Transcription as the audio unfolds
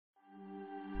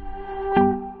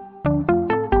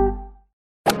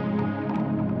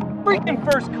freaking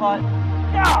first cut.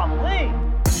 Golly.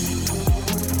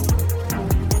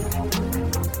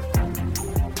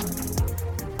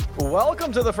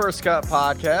 Welcome to the First Cut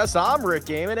Podcast. I'm Rick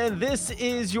Gaiman, and this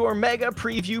is your mega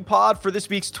preview pod for this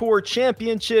week's Tour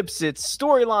Championships. It's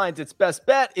storylines, it's best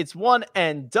bet, it's one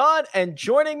and done. And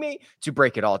joining me to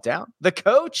break it all down, the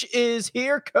coach is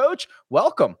here. Coach,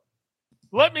 welcome.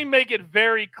 Let me make it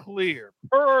very clear.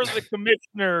 Per the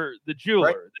commissioner, the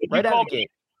jeweler, right out of the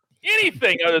gate,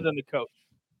 anything other than the coach,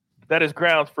 that is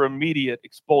grounds for immediate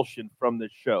expulsion from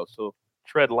this show. So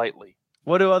tread lightly.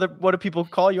 What do people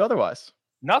call you otherwise?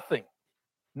 Nothing.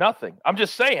 I'm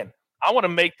just saying, I want to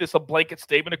make this a blanket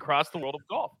statement across the world of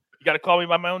golf. You got to call me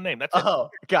by my own name. That's it. Oh,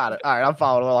 got it. All right, I'm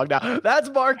following along now. That's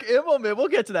Mark Immelman. We'll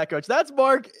get to that, Coach. That's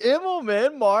Mark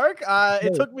Immelman. Mark,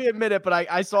 it took me a minute, but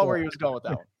I saw where he was going with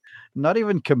that one. Not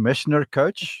even commissioner,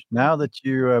 Coach, now that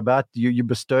you're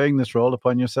bestowing this role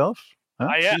upon yourself? Huh?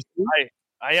 I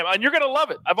am. And you're going to love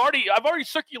it. I've already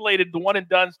circulated the one and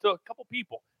dones to a couple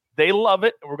people. They love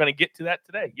it, and we're going to get to that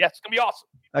today. Yes, it's going to be awesome.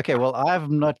 Okay, well,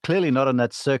 I'm clearly not on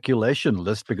that circulation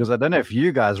list because I don't know if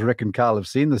you guys, Rick and Kyle, have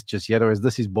seen this just yet, or is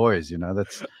this his boys? You know,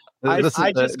 I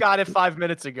just got it 5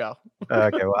 minutes ago.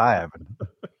 Okay, well, I haven't.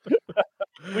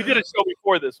 We did a show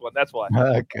before this one. That's why.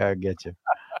 Okay, I get you.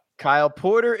 Kyle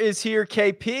Porter is here.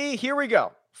 KP, here we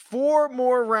go. 4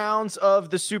 more rounds of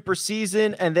the super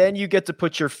season, and then you get to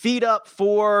put your feet up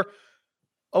for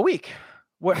a week.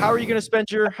 How are you going to spend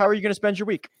your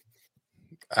week?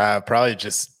 Probably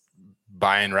just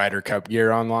buying Ryder Cup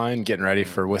gear online, getting ready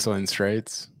for Whistling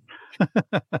Straits. I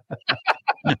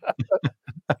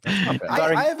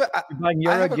have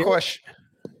a question.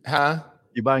 Huh?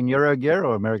 You buying Euro gear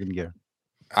or American gear?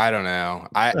 I don't know.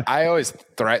 I always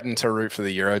threaten to root for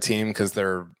the Euro team because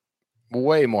they're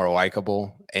way more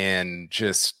likable. And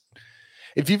just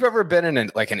if you've ever been in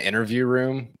an interview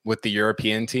room with the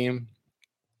European team,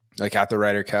 like at the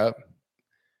Ryder Cup,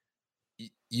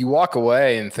 you walk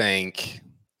away and think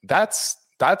that's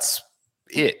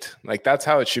it. Like that's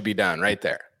how it should be done right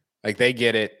there. Like they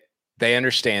get it, they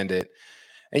understand it.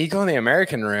 And you go in the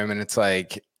American room and it's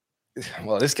like,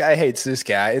 well, this guy hates this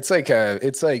guy. It's like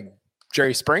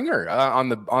Jerry Springer on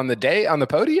the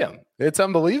podium. It's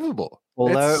unbelievable.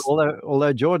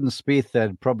 Although Jordan Spieth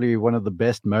had probably one of the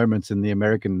best moments in the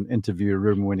American interview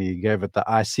room when he gave it the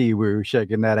 "I see woo"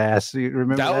 shaking that ass. You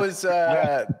remember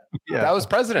that? That was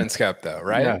President's Cup though,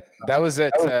 right? Yeah. That was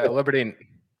at Liberty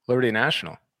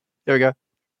National. There we go.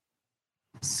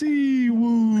 See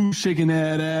woo, shaking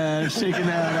that ass, shaking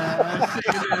that ass,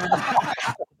 shaking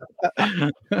that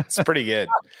ass. It's pretty good.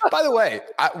 By the way,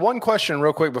 one question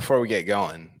real quick before we get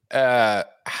going.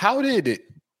 How did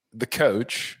the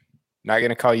coach, not going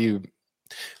to call you,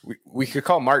 we could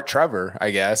call Mark Trevor, I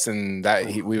guess, and that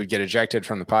we would get ejected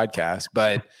from the podcast,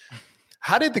 but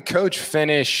how did the coach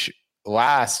finish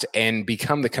last and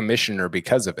become the commissioner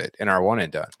because of it in our one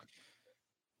and done?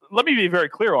 Let me be very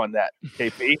clear on that,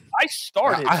 KP. I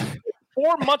started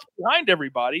 4 months behind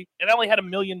everybody, and I only had $1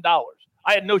 million.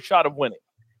 I had no shot of winning.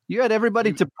 You had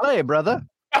everybody to play, brother.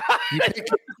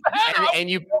 and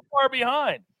you so far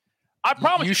behind. I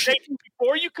promise you,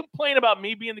 before you complain about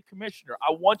me being the commissioner,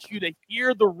 I want you to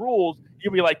hear the rules.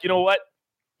 You'll be like, you know what?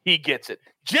 He gets it.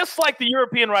 Just like the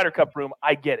European Ryder Cup room,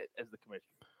 I get it as the commissioner.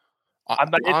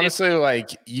 Honestly,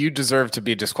 you deserve to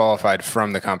be disqualified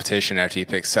from the competition after you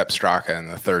pick Sepp Straka in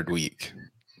the third week.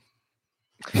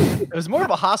 It was more of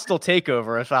a hostile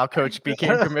takeover if our coach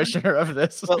became commissioner of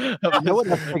this.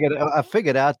 I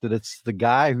figured out that it's the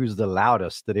guy who's the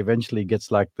loudest that eventually gets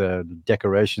like the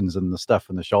decorations and the stuff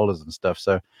on the shoulders and stuff.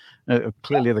 So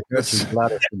clearly the coach is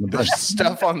loudest in the bunch.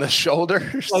 Stuff on the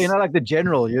shoulders. Well, like the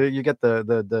general, you get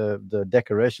the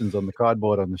decorations on the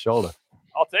cardboard on the shoulder.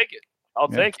 I'll take it. I'll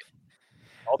take it.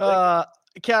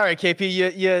 Karen,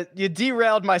 KP, you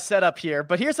derailed my setup here,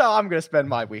 but here's how I'm going to spend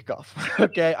my week off.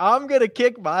 Okay, I'm going to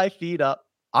kick my feet up.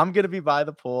 I'm going to be by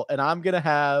the pool, and I'm going to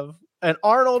have an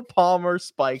Arnold Palmer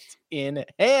spiked in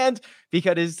hand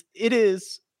because it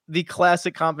is the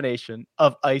classic combination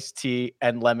of iced tea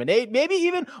and lemonade. Maybe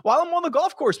even while I'm on the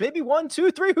golf course, maybe 1,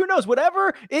 2, 3, who knows?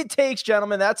 Whatever it takes,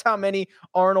 gentlemen. That's how many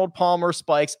Arnold Palmer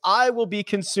spikes I will be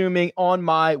consuming on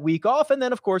my week off. And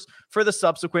then, of course, for the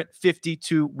subsequent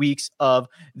 52 weeks of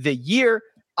the year,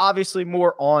 obviously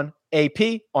more on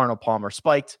AP, Arnold Palmer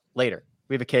spiked later.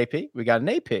 We have a KP, we got an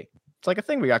AP. It's like a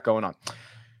thing we got going on.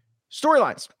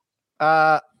 Storylines.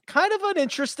 Kind of an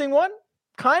interesting one.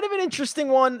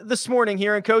 This morning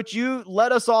here. And Coach, you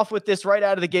let us off with this right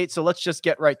out of the gate. So let's just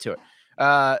get right to it.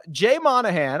 Jay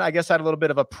Monahan, I guess, had a little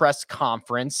bit of a press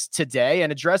conference today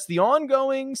and addressed the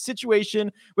ongoing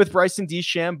situation with Bryson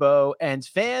DeChambeau and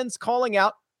fans calling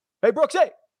out, hey, Brooks,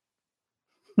 hey,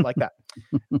 like that.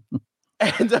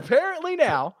 And apparently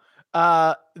now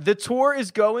the tour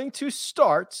is going to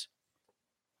start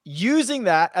using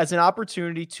that as an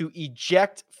opportunity to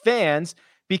eject fans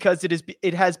because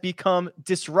it has become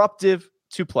disruptive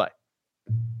to play.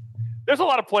 There's a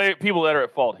lot of people that are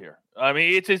at fault here. I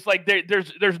mean, it's just like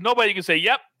there's nobody you can say,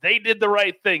 yep, they did the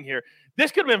right thing here.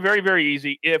 This could have been very, very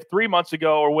easy if 3 months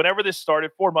ago or whenever this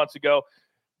started, 4 months ago,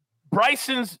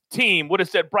 Bryson's team would have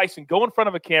said, Bryson, go in front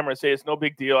of a camera and say, it's no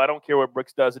big deal. I don't care what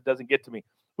Brooks does. It doesn't get to me.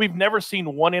 We've never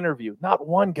seen one interview, not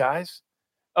one, guys,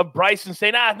 of Bryson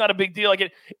saying, it's not a big deal.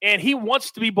 And he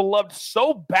wants to be beloved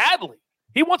so badly.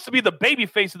 He wants to be the baby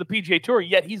face of the PGA Tour,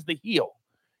 yet he's the heel.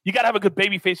 You got to have a good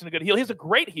baby face and a good heel. He's a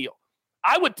great heel.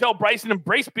 I would tell Bryson,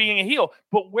 embrace being a heel.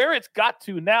 But where it's got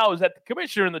to now is that the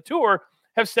commissioner and the tour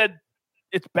have said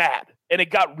it's bad. And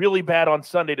it got really bad on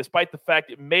Sunday, despite the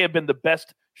fact it may have been the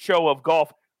best show of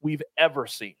golf we've ever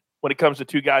seen when it comes to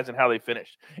two guys and how they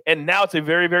finished. And now it's a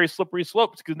very, very slippery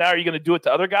slope because now are you going to do it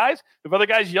to other guys? If other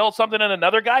guys yell something at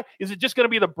another guy, is it just going to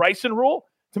be the Bryson rule?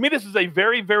 To me, this is a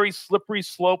very, very slippery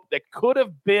slope that could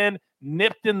have been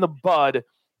nipped in the bud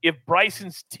if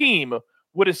Bryson's team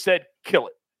would have said, kill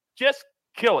it. Just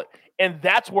kill it. And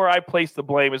that's where I place the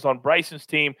blame is on Bryson's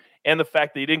team and the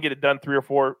fact that he didn't get it done 3 or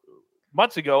 4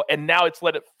 months ago. And now it's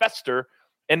let it fester.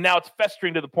 And now it's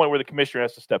festering to the point where the commissioner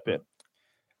has to step in.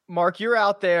 Mark, you're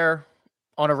out there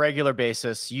on a regular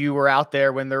basis. You were out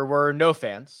there when there were no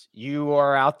fans. You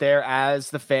are out there as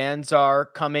the fans are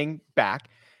coming back.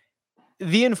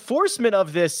 The enforcement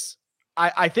of this,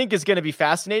 I think, is going to be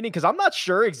fascinating because I'm not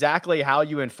sure exactly how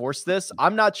you enforce this.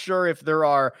 I'm not sure if there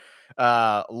are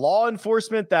law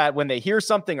enforcement that when they hear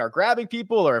something are grabbing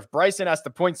people, or if Bryson has to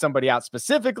point somebody out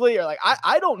specifically, or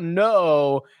I don't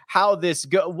know how this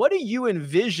go. What do you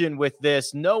envision with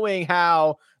this, knowing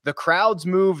how the crowds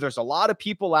move? There's a lot of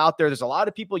people out there. There's a lot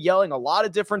of people yelling a lot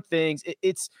of different things.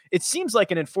 It seems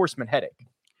like an enforcement headache.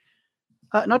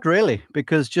 Not really,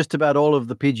 because just about all of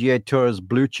the PGA Tour's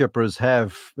blue chippers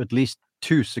have at least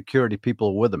 2 security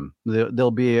people with them.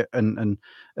 There'll be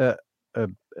a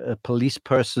police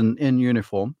person in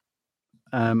uniform,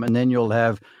 and then you'll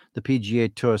have the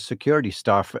PGA Tour security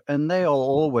staff, and they are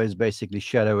always basically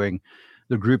shadowing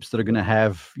the groups that are going to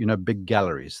have, big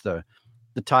galleries.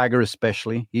 The Tiger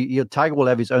especially, Tiger will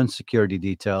have his own security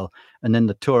detail, and then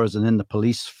the tours, and then the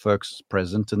police folks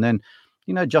present, and then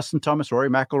Justin Thomas, Rory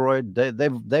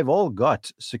McIlroy, they've all got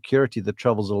security that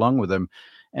travels along with them,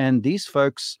 and these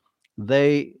folks.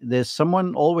 There's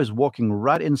someone always walking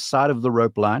right inside of the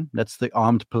rope line. That's the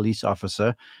armed police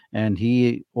officer, and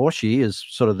he or she is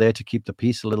sort of there to keep the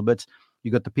peace a little bit.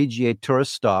 You got the PGA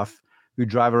Tourist staff who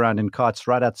drive around in carts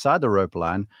right outside the rope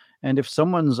line, and if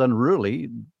someone's unruly,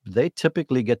 they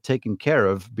typically get taken care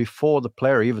of before the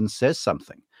player even says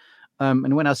something.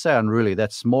 And when I say unruly,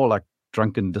 that's more like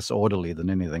drunken disorderly than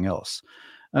anything else.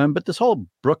 But this whole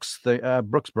Brooks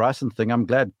Bryson thing, I'm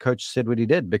glad Coach said what he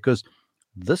did, because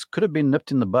this could have been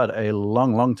nipped in the bud a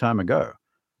long, long time ago.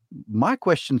 My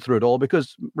question through it all,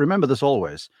 because remember this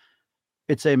always,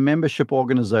 it's a membership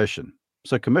organization.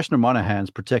 So Commissioner Monahan's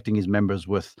protecting his members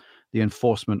with the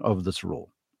enforcement of this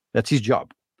rule. That's his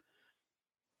job.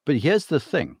 But here's the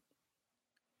thing.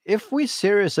 If we're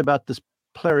serious about this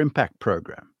player impact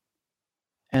program,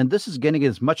 and this is getting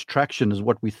as much traction as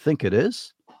what we think it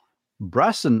is,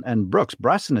 Bryson and Brooks,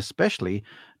 Bryson especially,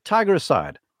 Tiger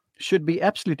aside, should be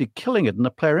absolutely killing it in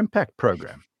the player impact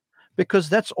program, because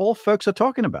that's all folks are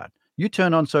talking about. You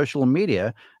turn on social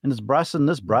media and it's Bryson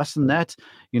this, Bryson that.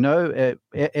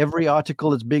 Every article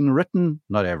that's being written,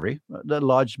 not every, the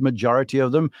large majority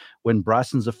of them, when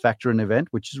Bryson's a factor in an event,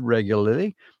 which is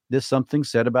regularly, there's something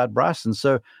said about Bryson.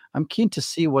 So I'm keen to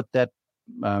see what that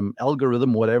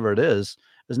algorithm, whatever it is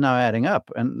now adding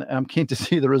up. And I'm keen to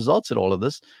see the results at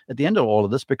the end of all of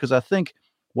this, because I think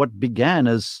what began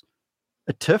as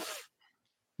a tiff,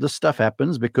 this stuff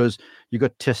happens because you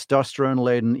got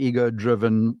testosterone-laden,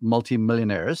 ego-driven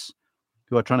multimillionaires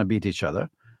who are trying to beat each other.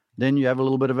 Then you have a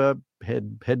little bit of a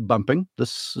head bumping.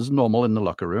 This is normal in the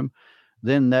locker room.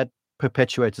 Then that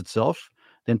perpetuates itself.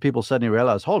 Then people suddenly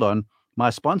realize, hold on, my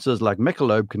sponsors like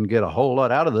Michelob can get a whole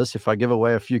lot out of this if I give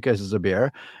away a few cases of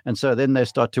beer. And so then they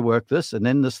start to work this, and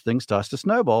then this thing starts to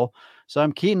snowball. So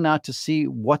I'm keen now to see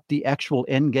what the actual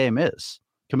end game is.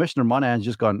 Commissioner Monahan's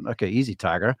just gone, okay, easy,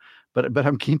 Tiger. But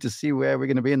I'm keen to see where we're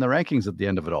going to be in the rankings at the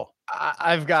end of it all.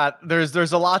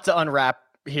 There's a lot to unwrap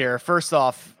here. First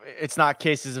off, it's not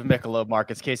cases of Michelob,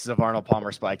 Mark. It's cases of Arnold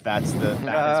Palmer Spike. That's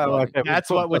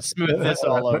what would smooth this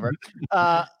all over.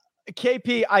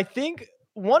 KP, I think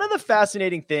one of the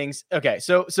fascinating things. Okay,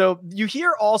 so you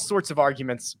hear all sorts of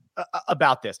arguments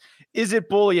about this. Is it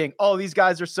bullying? Oh, these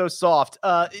guys are so soft.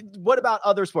 What about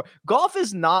other sports? Golf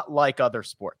is not like other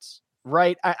sports,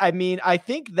 right? I mean, I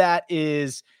think that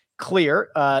is clear.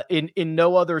 In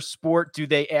no other sport do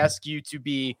they ask you to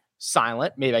be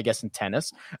silent. Maybe, I guess, in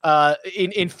tennis.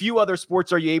 In few other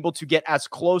sports are you able to get as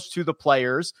close to the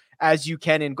players as you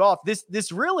can in golf.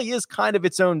 This really is kind of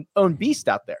its own beast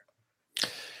out there.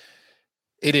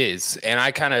 It is. And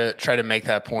I kind of try to make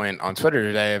that point on Twitter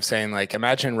today of saying, like,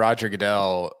 imagine Roger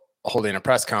Goodell holding a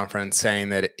press conference saying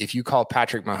that if you call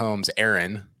Patrick Mahomes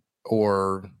Aaron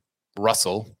or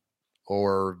Russell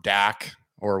or Dak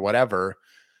or whatever,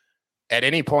 at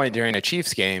any point during a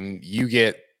Chiefs game, you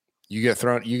get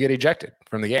ejected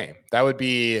from the game. That would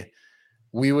be,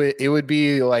 we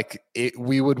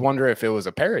would wonder if it was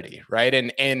a parody, right?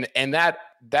 And that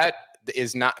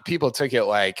is not, people took it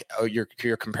like, oh, you're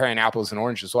comparing apples and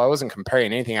oranges. Well, I wasn't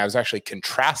comparing anything. I was actually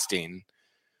contrasting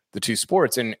the two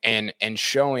sports and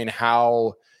showing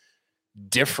how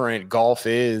different golf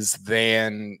is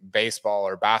than baseball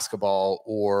or basketball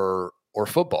or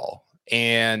football.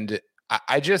 And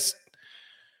I just,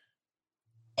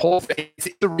 it's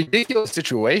a ridiculous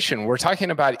situation. We're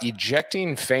talking about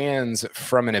ejecting fans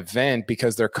from an event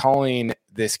because they're calling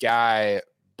this guy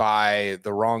by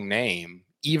the wrong name,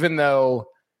 even though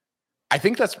I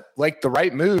think that's like the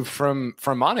right move from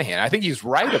Monahan. I think he's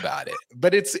right about it,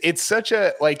 but it's such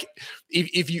a, like,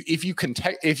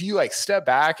 if you like step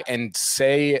back and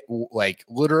say like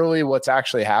literally what's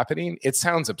actually happening, it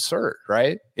sounds absurd,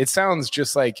 right? It sounds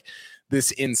just like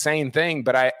this insane thing.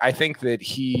 But I think that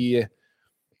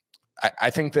I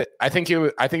think it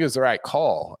was the right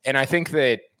call. And I think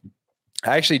that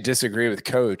I actually disagree with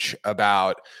Coach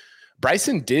about,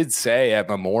 Bryson did say at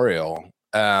Memorial,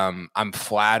 I'm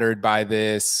flattered by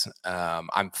this.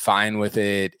 I'm fine with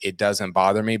it. It doesn't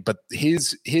bother me. But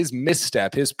his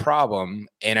misstep, his problem,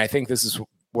 and I think this is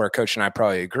where Coach and I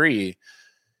probably agree,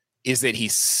 is that he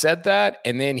said that,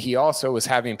 and then he also was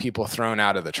having people thrown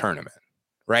out of the tournament,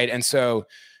 right? And so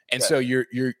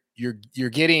you're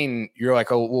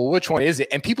like, oh, well, which one is it?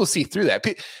 And people see through that.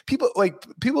 People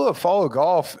that follow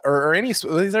golf or any,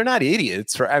 they're not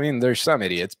idiots. I mean, there's some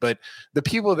idiots, but the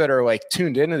people that are like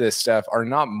tuned into this stuff are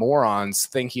not morons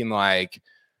thinking like,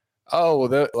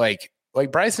 oh, like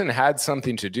Bryson had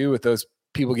something to do with those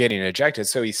people getting ejected.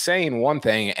 So he's saying one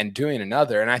thing and doing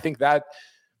another. And I think that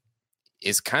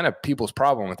is kind of people's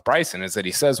problem with Bryson, is that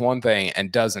he says one thing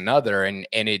and does another. And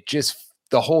it just,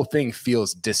 the whole thing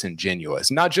feels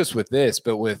disingenuous, not just with this,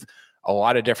 but with a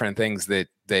lot of different things that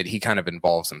he kind of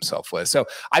involves himself with. So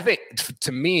I think,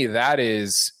 to me,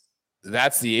 that's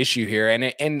the issue here.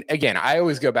 And again, I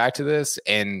always go back to this,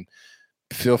 and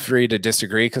feel free to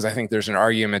disagree, because I think there's an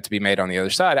argument to be made on the other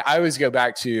side. I always go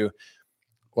back to,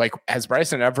 like, has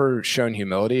Bryson ever shown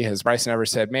humility? Has Bryson ever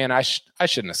said, man, I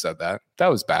shouldn't have said that. That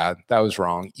was bad. That was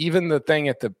wrong. Even the thing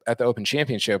at the Open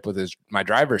Championship with my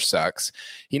driver sucks,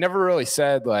 he never really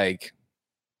said, like,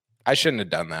 I shouldn't have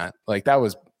done that. Like, that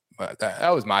was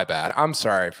my bad. I'm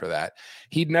sorry for that.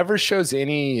 He never shows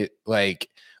any, like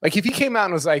if he came out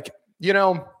and was like,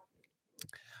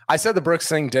 I said the Brooks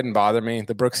thing didn't bother me,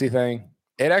 the Brooksy thing.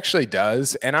 It actually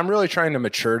does. And I'm really trying to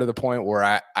mature to the point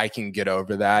where I can get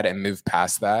over that and move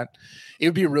past that. It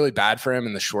would be really bad for him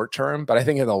in the short term, but I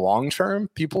think in the long term,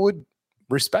 people would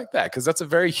respect that, because that's a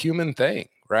very human thing,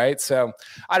 right? So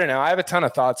I don't know. I have a ton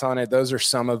of thoughts on it. Those are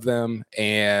some of them.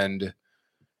 And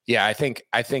yeah, I think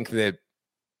that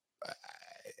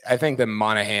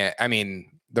Monahan, I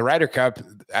mean, the Ryder Cup,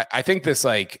 I think this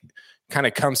kind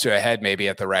of comes to a head maybe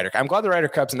at the Ryder Cup. I'm glad the Ryder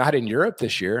Cup's not in Europe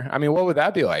this year. I mean, what would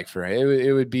that be like for him?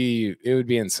 It would be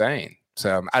insane.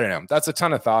 So I don't know. That's a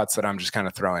ton of thoughts that I'm just kind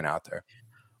of throwing out there.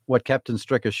 What Captain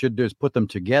Stricker should do is put them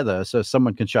together so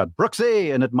someone can shout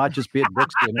Brooksy, and it might just be at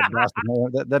Brooksy, and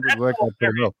that would work out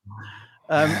pretty well.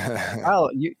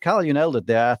 Kyle, you nailed it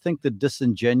there. I think that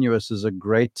disingenuous is a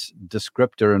great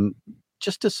descriptor, and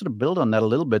just to sort of build on that a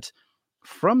little bit,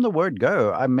 from the word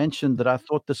go, I mentioned that I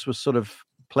thought this was sort of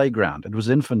playground. It was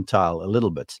infantile a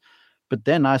little bit, but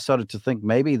then I started to think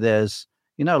maybe there's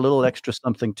a little extra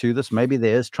something to this. Maybe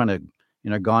there is trying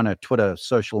to garner Twitter,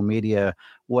 social media,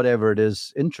 whatever it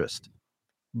is, interest.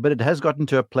 But it has gotten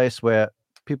to a place where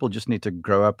people just need to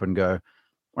grow up and go,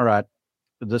 all right,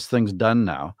 this thing's done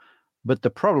now. But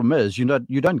the problem is, you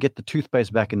don't get the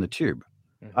toothpaste back in the tube.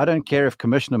 I don't care if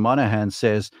Commissioner Monahan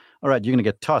says, all right, you're going to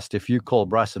get tossed if you call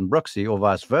Bryson Brooksy, or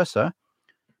vice versa.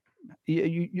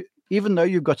 You even though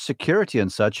you've got security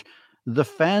and such, the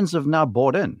fans have now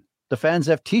bought in. The fans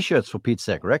have T-shirts, for Pete's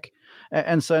sake, Rick.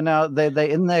 And so now they're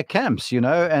in their camps,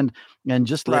 and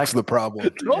just like Rick's the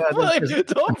problem.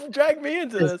 Don't drag me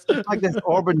into this. Like this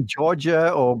Auburn,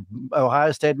 Georgia, or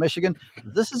Ohio State, Michigan.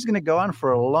 This is going to go on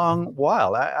for a long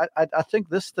while. I think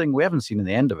this thing, we haven't seen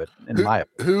the end of it.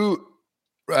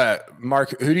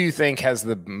 Mark, who do you think has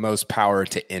the most power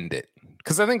to end it?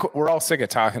 Because I think we're all sick of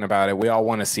talking about it. We all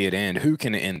want to see it end. Who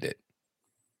can end it?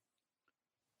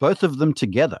 Both of them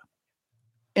together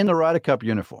in the Ryder Cup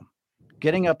uniform,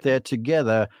 getting up there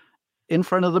together in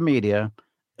front of the media,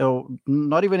 or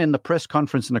not even in the press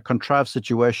conference in a contrived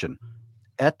situation,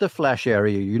 at the flash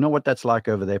area. You know what that's like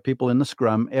over there. People in the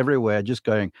scrum everywhere, just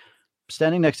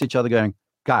standing next to each other going,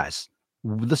 guys,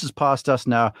 this is past us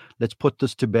now. Let's put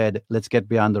this to bed. Let's get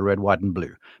beyond the red, white, and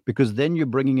blue. Because then you're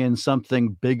bringing in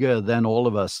something bigger than all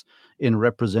of us in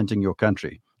representing your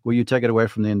country, where you take it away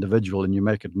from the individual and you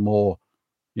make it more,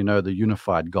 the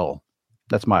unified goal.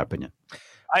 That's my opinion.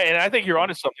 I think you're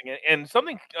onto something. And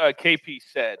something KP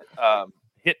said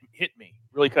hit me,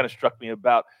 really kind of struck me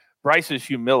about Bryce's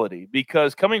humility,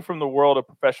 because coming from the world of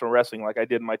professional wrestling like I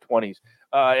did in my 20s,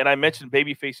 and I mentioned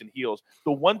babyface and heels,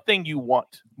 the one thing you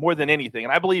want more than anything,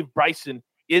 and I believe Bryson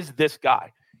is this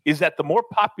guy, is that the more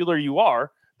popular you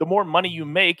are, the more money you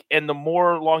make, and the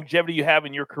more longevity you have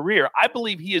in your career. I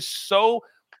believe he is so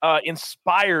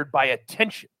inspired by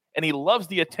attention, and he loves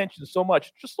the attention so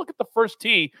much. Just look at the first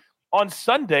tee on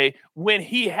Sunday when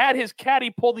he had his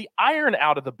caddy pull the iron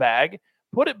out of the bag,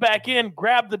 put it back in,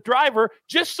 grab the driver,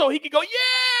 just so he could go,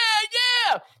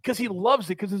 yeah, because he loves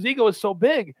it, because his ego is so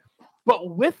big.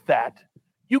 But with that,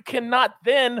 you cannot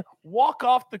then walk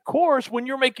off the course when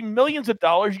you're making millions of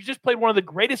dollars. You just played one of the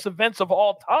greatest events of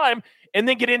all time, and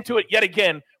then get into it yet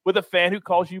again with a fan who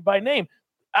calls you by name.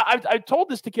 I've told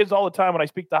this to kids all the time when I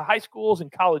speak to high schools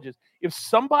and colleges. If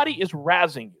somebody is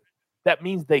razzing you, that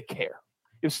means they care.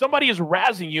 If somebody is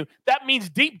razzing you, that means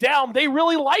deep down they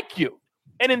really like you.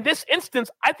 And in this instance,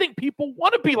 I think people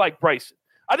want to be like Bryson.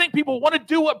 I think people want to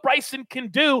do what Bryson can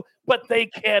do, but they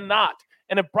cannot.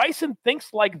 And if Bryson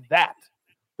thinks like that,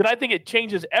 then I think it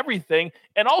changes everything.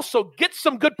 And also get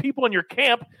some good people in your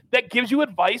camp that gives you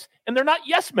advice, and they're not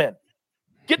yes men.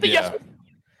 Get the yes men.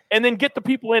 And then get the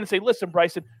people in and say, listen,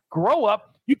 Bryson, grow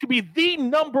up. You can be the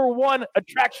number one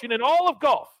attraction in all of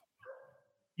golf.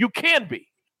 You can be.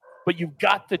 But you've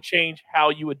got to change how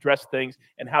you address things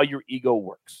and how your ego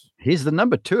works. He's the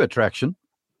number 2 attraction.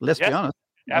 Let's be honest.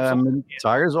 Absolutely.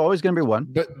 Tiger's always going to be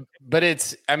one. But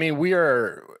it's,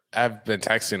 I've been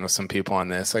texting with some people on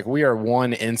this. Like, we are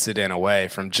one incident away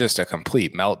from just a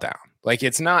complete meltdown. Like,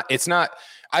 it's not,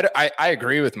 I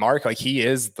agree with Mark. Like, he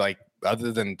is, like,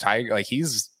 other than Tiger, like,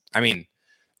 he's,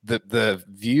 the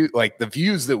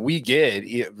views that we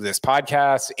get, this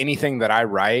podcast, anything that I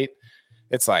write,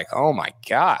 it's like, oh my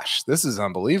gosh, this is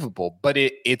unbelievable. But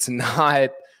it's not,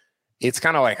 it's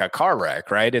kind of like a car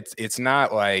wreck, right? It's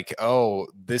not like, oh,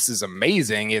 this is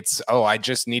amazing. It's, oh, I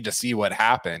just need to see what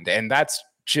happened. And that's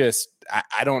just,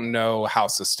 I don't know how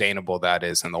sustainable that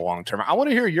is in the long term. I want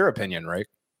to hear your opinion, Rick.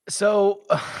 So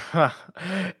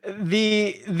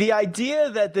the idea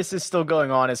that this is still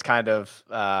going on is kind of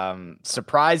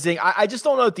surprising. I just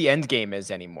don't know what the end game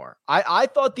is anymore. I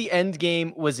thought the end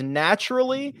game was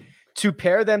naturally to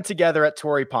pair them together at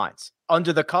Torrey Pines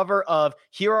under the cover of,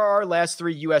 here are our last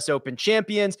 3 U.S. Open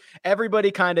champions.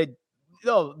 Everybody kind of,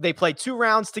 they play 2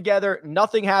 rounds together.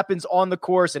 Nothing happens on the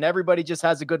course, and everybody just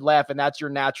has a good laugh, and that's your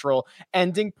natural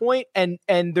ending point. And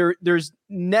there's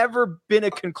never been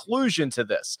a conclusion to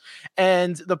this.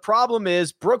 And the problem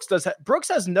is Brooks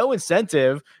has no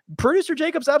incentive. Producer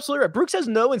Jacob's absolutely right. Brooks has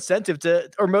no incentive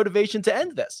or motivation to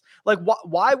end this. Like,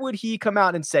 why would he come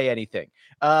out and say anything?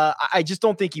 I just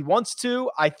don't think he wants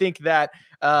to. I think that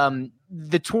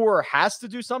the tour has to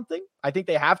do something. I think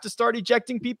they have to start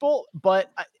ejecting people,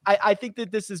 but I think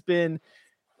that this has been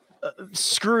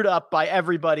screwed up by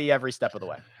everybody every step of the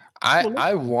way.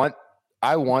 I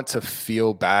want to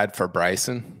feel bad for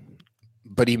Bryson,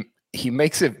 but he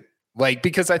makes it like,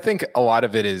 because I think a lot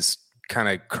of it is kind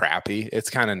of crappy. It's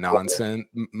kind of nonsense.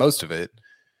 Most of it.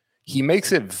 He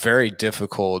makes it very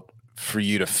difficult for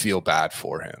you to feel bad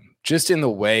for him, just in the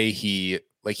way he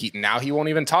won't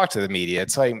even talk to the media.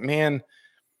 It's like, man,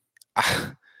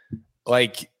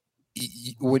 like,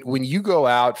 when you go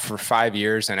out for 5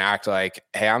 years and act like,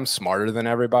 hey, I'm smarter than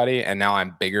everybody, and now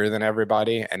I'm bigger than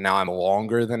everybody, and now I'm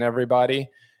longer than everybody,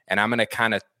 and I'm going to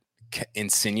kind of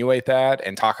insinuate that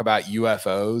and talk about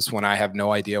UFOs when I have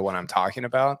no idea what I'm talking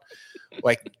about.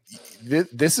 Like,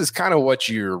 this is kind of what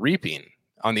you're reaping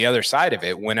on the other side of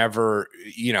it whenever,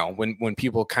 when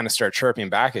people kind of start chirping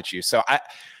back at you. So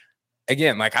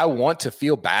again, like I want to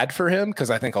feel bad for him because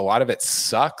I think a lot of it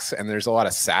sucks and there's a lot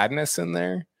of sadness in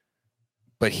there.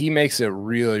 But he makes it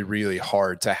really, really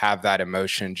hard to have that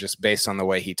emotion just based on the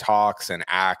way he talks and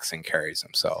acts and carries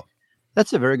himself.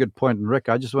 That's a very good point. And Rick,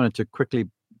 I just wanted to quickly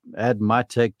add my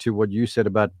take to what you said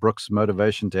about Brooks'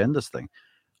 motivation to end this thing.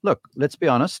 Look, let's be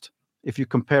honest. If you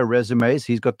compare resumes,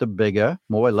 he's got the bigger,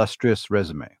 more illustrious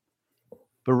resume.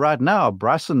 But right now,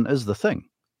 Bryson is the thing.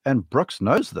 And Brooks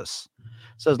knows this.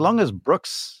 So as long as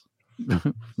Brooks,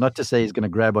 not to say he's going to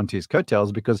grab onto his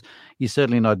coattails because he's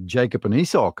certainly not Jacob and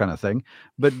Esau kind of thing,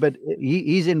 but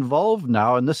he's involved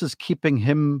now, and this is keeping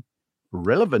him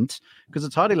relevant because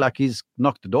it's hardly like he's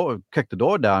kicked the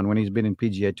door down when he's been in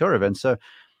PGA Tour events. So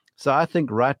I think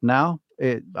right now,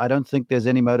 I don't think there's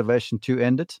any motivation to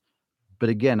end it. But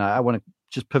again, I want to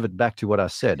just pivot back to what I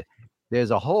said.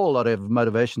 There's a whole lot of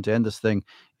motivation to end this thing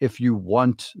if you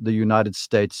want the United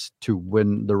States to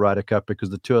win the Ryder Cup,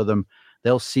 because the two of them,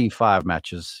 they'll see 5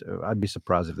 matches. I'd be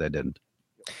surprised if they didn't.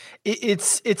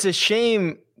 It's a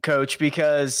shame, Coach,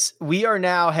 because we are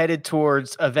now headed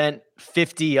towards event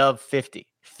 50 of 50.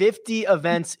 50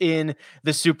 events in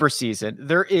the super season.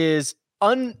 There is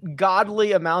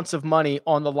ungodly amounts of money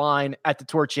on the line at the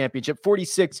Tour Championship,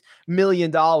 $46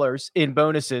 million in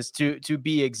bonuses to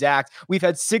be exact. We've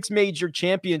had 6 major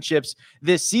championships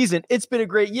this season. It's been a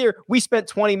great year. We spent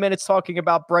 20 minutes talking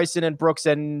about Bryson and Brooks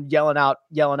and yelling out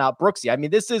Brooksy. I mean,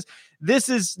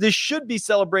 this should be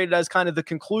celebrated as kind of the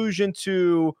conclusion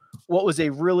to what was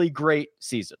a really great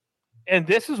season. And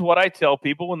this is what I tell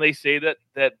people when they say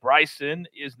that Bryson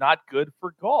is not good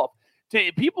for golf.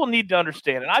 People need to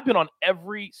understand, and I've been on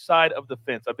every side of the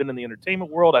fence. I've been in the entertainment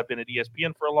world. I've been at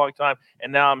ESPN for a long time,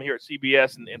 and now I'm here at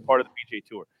CBS and part of the PGA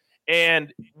Tour.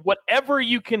 And whatever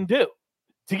you can do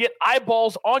to get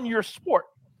eyeballs on your sport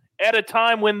at a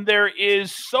time when there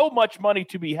is so much money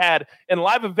to be had and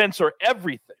live events are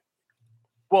everything.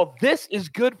 Well, this is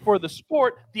good for the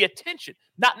sport, the attention,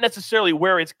 not necessarily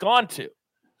where it's gone to.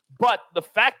 But the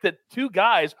fact that 2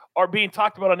 guys are being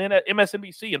talked about on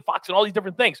MSNBC and Fox and all these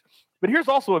different things. But here's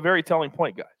also a very telling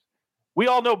point, guys. We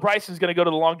all know Bryson's going to go to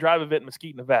the long drive event in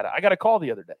Mesquite, Nevada. I got a call the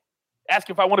other day.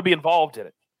 Ask if I want to be involved in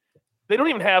it. They don't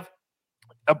even have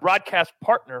a broadcast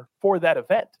partner for that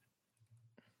event.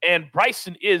 And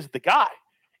Bryson is the guy.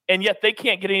 And yet they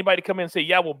can't get anybody to come in and say,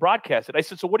 yeah, we'll broadcast it. I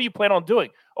said, so what do you plan on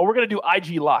doing? Oh, we're going to do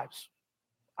IG Lives.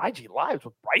 IG Lives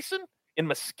with Bryson in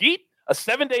Mesquite? A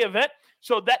 7-day event?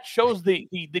 So that shows the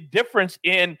difference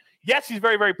in, yes, he's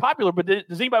very, very popular, but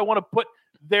does anybody want to put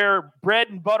their bread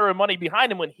and butter and money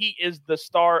behind him when he is the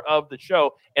star of the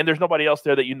show and there's nobody else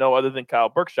there that you know other than Kyle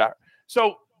Berkshire?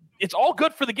 So it's all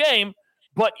good for the game,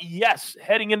 but yes,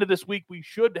 heading into this week, we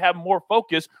should have more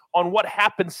focus on what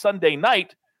happened Sunday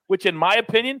night, which in my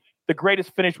opinion, the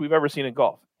greatest finish we've ever seen in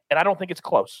golf. And I don't think it's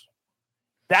close.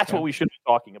 That's what we should be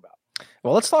talking about.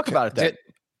 Well, let's talk about it then.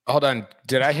 Hold on.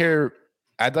 Did I hear?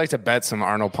 I'd like to bet some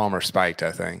Arnold Palmer spiked,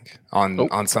 I think,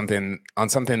 on something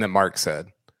that Mark said.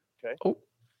 Okay. Oh.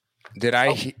 Did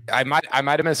I? I might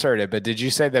have misheard it, but did you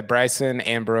say that Bryson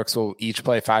and Brooks will each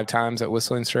play 5 times at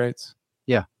Whistling Straits?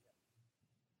 Yeah.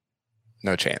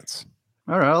 No chance.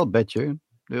 All right, I'll bet you.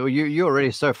 You're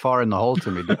already so far in the hole to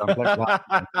me. Dude.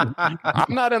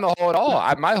 I'm not in the hole at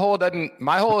all.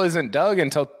 My hole isn't dug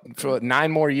until for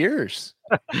 9 more years.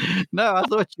 No, I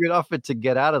thought you'd offered to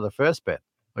get out of the first bet.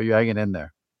 Are you hanging in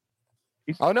there?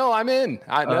 Oh no, I'm in.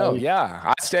 I know. Yeah,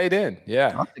 I stayed in.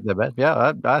 Yeah, I'll take the bet.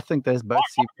 Yeah, I think there's both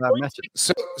C5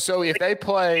 matches. So if they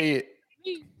play,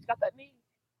 He's got that knee.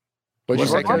 What'd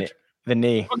you say, Coach? The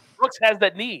knee. Brooks has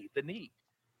that knee. The knee.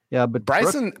 Yeah, but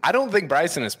Bryson, I don't think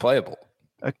Bryson is playable.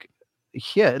 Okay.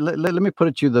 Yeah, let me put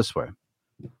it to you this way.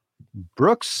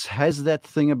 Brooks has that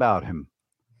thing about him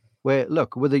where,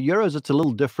 look, with the Euros, it's a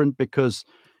little different because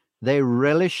they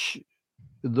relish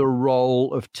the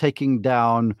role of taking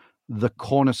down the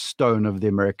cornerstone of the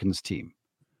Americans team.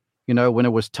 You know, when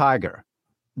it was Tiger,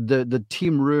 the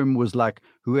team room was like,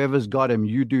 whoever's got him,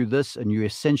 you do this, and you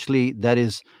essentially, that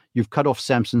is, you've cut off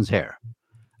Samson's hair.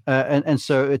 And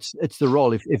so it's the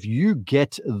role. If you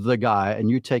get the guy and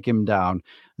you take him down,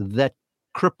 that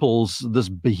cripples this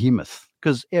behemoth.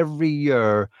 Because every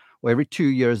year or every 2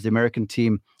 years, the American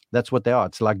team, that's what they are.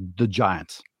 It's like the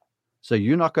giant. So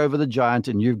you knock over the giant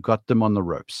and you've got them on the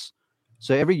ropes.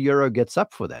 So every Euro gets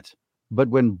up for that. But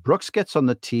when Brooks gets on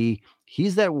the tee,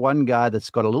 he's that one guy that's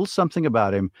got a little something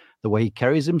about him, the way he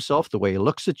carries himself, the way he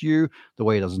looks at you, the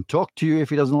way he doesn't talk to you if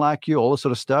he doesn't like you, all this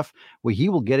sort of stuff, where he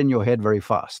will get in your head very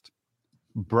fast.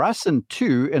 Bryson,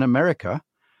 too, in America,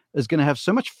 is going to have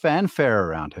so much fanfare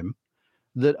around him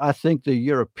that I think the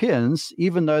Europeans,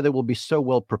 even though they will be so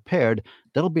well prepared,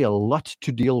 that'll be a lot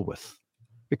to deal with.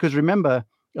 Because remember,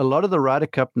 a lot of the Ryder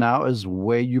Cup now is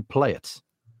where you play it.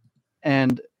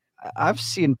 And I've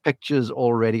seen pictures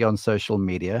already on social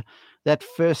media. That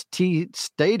first tee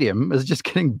stadium is just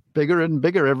getting bigger and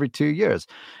bigger every 2 years.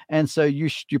 And so you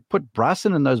put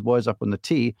Bryson and those boys up on the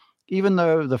tee, even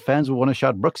though the fans will want to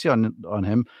shout Brooksy on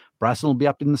him, Bryson will be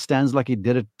up in the stands like he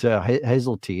did at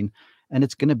Hazeltine, and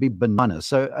it's going to be bananas.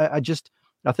 So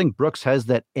I think Brooks has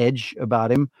that edge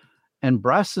about him. And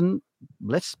Bryson,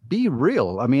 let's be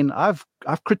real. I mean, I've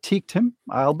critiqued him,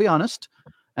 I'll be honest,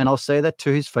 and I'll say that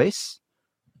to his face.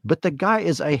 But the guy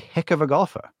is a heck of a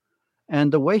golfer.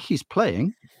 And the way he's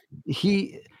playing,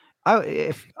 if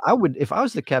I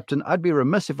was the captain, I'd be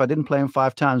remiss if I didn't play him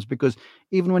 5 times, because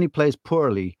even when he plays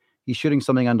poorly, he's shooting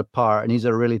something under par, and he's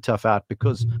a really tough out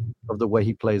because of the way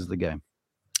he plays the game.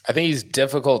 I think he's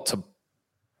difficult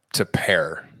to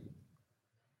pair.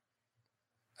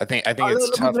 I think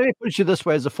it's tough. Let me put you this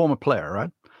way: as a former player,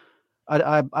 right?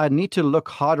 I need to look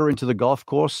harder into the golf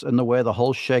course and the way the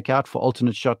holes shake out for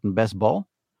alternate shot and best ball.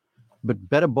 But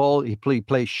better ball,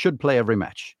 should play every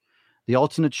match. The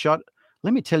alternate shot,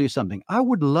 let me tell you something. I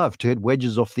would love to hit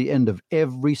wedges off the end of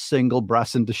every single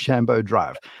Bryson DeChambeau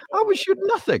drive. I would shoot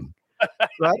nothing,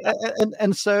 right?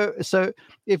 And so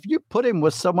if you put him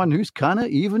with someone who's kind of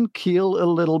even keel a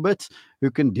little bit, who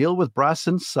can deal with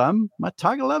Bryson some, my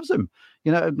Tiger loves him.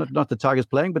 You know, not the Tiger's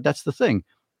playing, but that's the thing.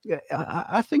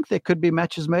 I think there could be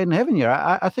matches made in heaven here.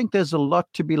 I think there's a lot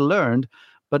to be learned.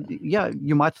 But yeah,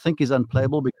 you might think he's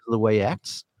unplayable because of the way he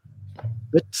acts.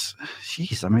 But,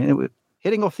 geez, I mean,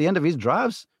 hitting off the end of his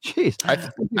drives, geez, I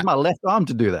use my left arm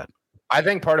to do that. I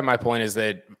think part of my point is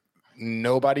that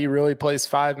nobody really plays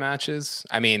 5 matches.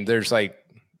 I mean, there's like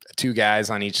 2 guys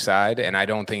on each side, and I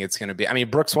don't think it's going to be. I mean,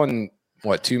 Brooks won,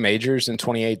 2 majors in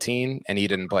 2018, and he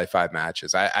didn't play 5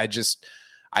 matches. I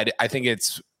think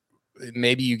it's.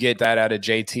 Maybe you get that out of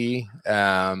JT.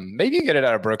 Maybe you get it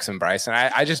out of Brooks and Bryson.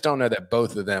 I just don't know that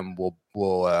both of them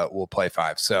will play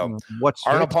 5. So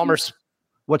Arnold Palmer's.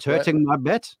 What's hurting my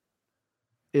bet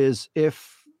is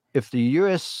if the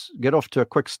US get off to a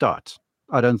quick start,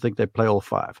 I don't think they play all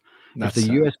 5. If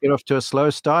the US get off to a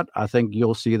slow start, I think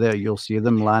you'll see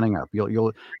them lining up.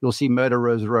 You'll see Murder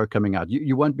Rose Row coming out.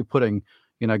 You won't be putting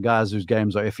guys whose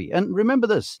games are iffy. And remember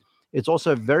this: it's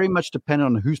also very much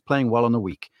dependent on who's playing well in the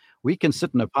week. We can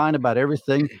sit and opine about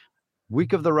everything.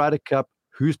 Week of the Ryder Cup,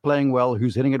 who's playing well,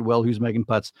 who's hitting it well, who's making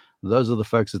putts. Those are the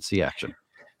folks that see action.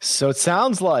 So it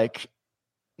sounds like,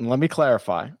 let me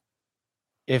clarify.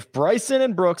 If Bryson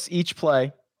and Brooks each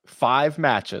play 5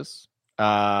 matches,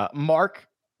 Mark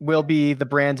will be the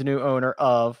brand new owner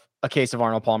of a case of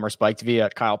Arnold Palmer spiked via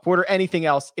Kyle Porter. Anything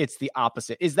else, it's the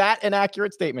opposite. Is that an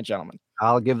accurate statement, gentlemen?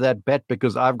 I'll give that bet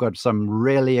because I've got some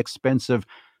really expensive,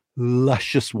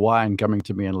 luscious wine coming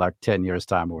to me in like 10 years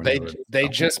time. Or they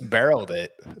just barreled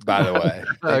it, by the way.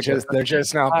 They're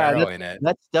just now barreling it.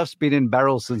 That stuff's been in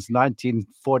barrels since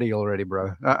 1940 already,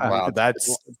 bro. Wow,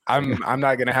 I'm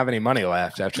not gonna have any money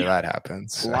left after that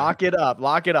happens. Lock it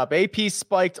up. AP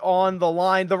spiked on the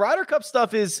line. The Ryder Cup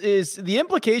stuff is the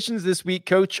implications this week,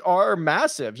 Coach, are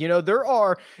massive. There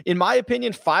are, in my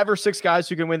opinion, 5 or 6 guys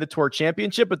who can win the Tour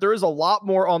Championship, but there is a lot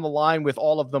more on the line with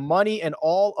all of the money and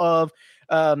all of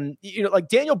like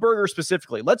Daniel Berger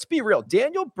specifically. Let's be real.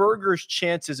 Daniel Berger's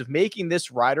chances of making this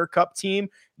Ryder Cup team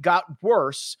got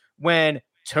worse when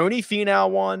Tony Finau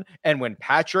won and when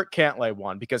Patrick Cantlay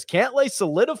won, because Cantlay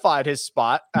solidified his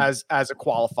spot as a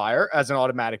qualifier, as an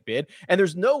automatic bid. And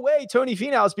there's no way Tony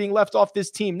Finau is being left off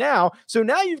this team now. So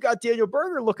now you've got Daniel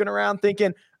Berger looking around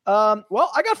thinking,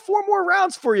 well, I got 4 more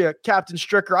rounds for you, Captain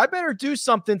Stricker. I better do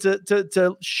something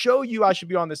to show you I should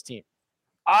be on this team.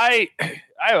 I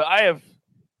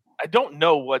don't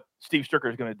know what Steve Stricker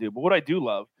is going to do, but what I do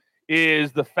love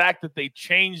is the fact that they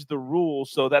changed the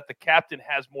rules so that the captain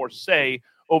has more say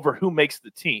over who makes the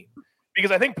team.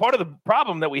 Because I think part of the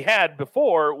problem that we had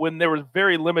before, when there was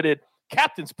very limited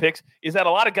captain's picks, is that a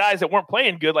lot of guys that weren't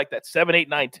playing good, like that 7, 8,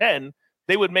 9, 10,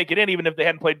 they would make it in even if they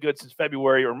hadn't played good since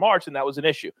February or March, and that was an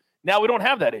issue. Now we don't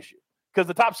have that issue because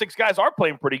the top 6 guys are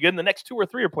playing pretty good, and the next 2 or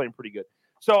 3 are playing pretty good.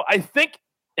 So I think,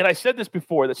 and I said this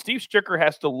before, that Steve Stricker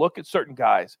has to look at certain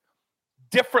guys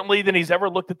differently than he's ever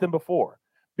looked at them before,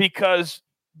 because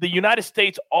the United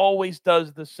States always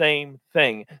does the same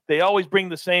thing. They always bring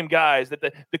the same guys, that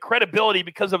the credibility,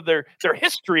 because of their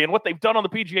history and what they've done on the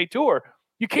PGA Tour,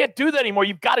 you can't do that anymore.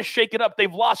 You've got to shake it up.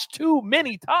 They've lost too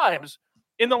many times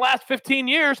in the last 15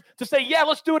 years to say, yeah,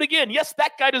 let's do it again. Yes,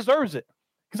 that guy deserves it.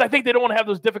 Because I think they don't want to have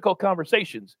those difficult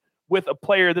conversations with a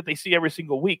player that they see every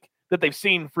single week, that they've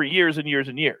seen for years and years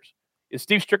and years. Is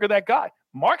Steve Stricker that guy?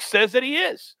 Mark says that he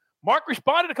is. Mark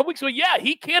responded a couple weeks ago, yeah,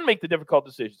 he can make the difficult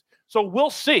decisions. So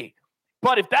we'll see.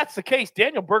 But if that's the case,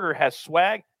 Daniel Berger has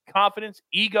swag, confidence,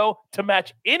 ego to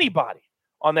match anybody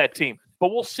on that team. But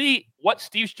we'll see what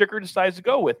Steve Stricker decides to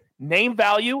go with, name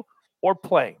value or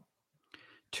playing.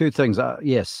 Two things.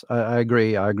 Yes, I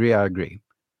agree.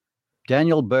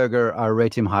 Daniel Berger, I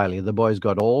rate him highly. The boy's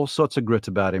got all sorts of grit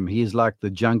about him. He's like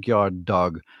the junkyard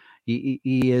dog. He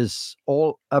is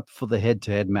all up for the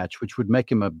head-to-head match, which would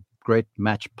make him a great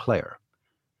match player.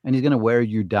 And he's going to wear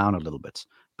you down a little bit.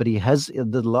 But he has,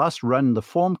 the last run, the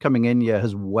form coming in here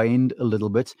has waned a little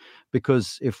bit,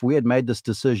 because if we had made this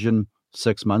decision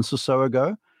 6 months or so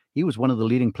ago, he was one of the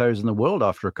leading players in the world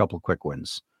after a couple of quick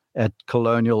wins at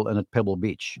Colonial and at Pebble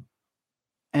Beach.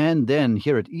 And then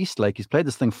here at Eastlake, he's played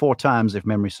this thing 4 times, if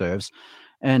memory serves,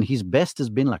 and his best has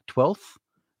been like 12th,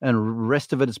 and the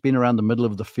rest of it has been around the middle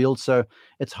of the field. So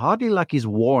it's hardly like he's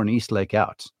worn Eastlake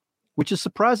out, which is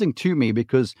surprising to me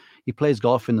because he plays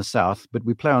golf in the South, but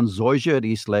we play on Zoysia at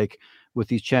Eastlake with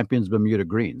these Champions Bermuda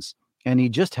greens, and he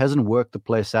just hasn't worked the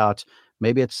place out.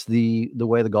 Maybe it's the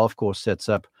way the golf course sets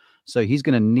up. So he's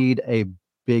going to need a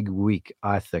big week,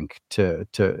 I think, to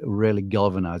really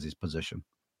galvanize his position.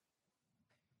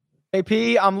 AP,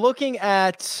 I'm looking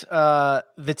at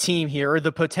the team here, or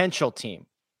the potential team.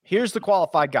 Here's the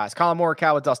qualified guys: Colin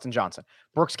Morikawa, Dustin Johnson,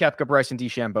 Brooks Koepka, Bryson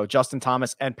DeChambeau, Justin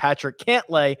Thomas, and Patrick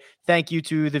Cantlay. Thank you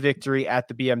to the victory at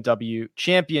the BMW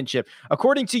Championship.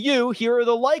 According to you, here are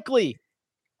the likely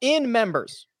in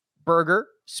members: Berger,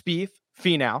 Spieth,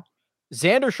 Finau,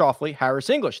 Xander Schauffele, Harris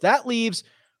English. That leaves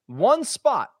one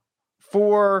spot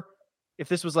for, if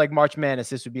this was like March Madness,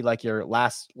 this would be like your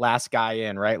last guy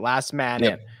in, right? Last man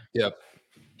in. Yep.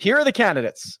 Here are the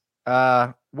candidates.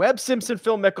 Webb Simpson,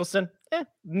 Phil Mickelson.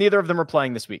 Neither of them are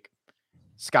playing this week.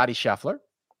 Scotty Scheffler,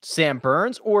 Sam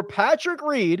Burns, or Patrick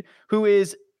Reed, who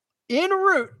is en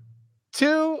route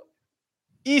to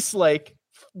Eastlake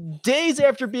days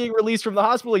after being released from the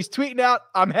hospital. He's tweeting out,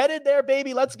 "I'm headed there,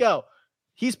 baby. Let's go."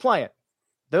 He's playing.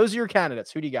 Those are your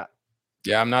candidates. Who do you got?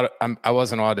 Yeah, I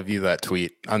wasn't allowed to view that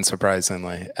tweet,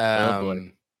 unsurprisingly.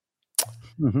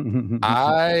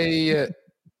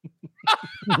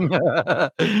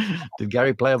 Did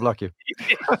Gary Player block you?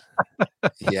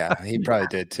 Yeah, he probably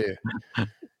did too.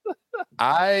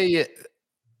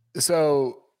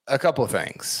 So a couple of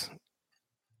things.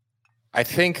 I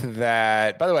think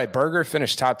that, by the way, Berger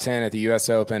finished top 10 at the U.S.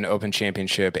 Open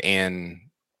Championship, and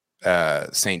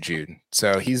St. Jude.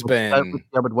 So he's been.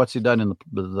 Yeah, but what's he done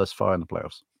thus far in the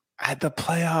playoffs? At the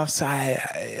playoffs,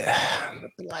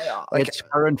 It's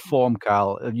current form,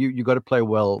 Kyle. You got to play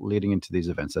well leading into these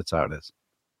events. That's how it is.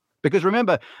 Because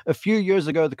remember, a few years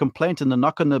ago, the complaint and the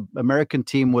knock on the American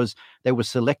team was they were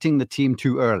selecting the team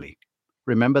too early.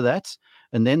 Remember that?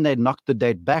 And then they knocked the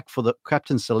date back for the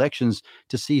captain selections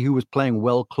to see who was playing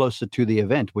well closer to the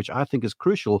event, which I think is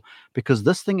crucial because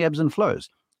this thing ebbs and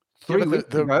flows. 3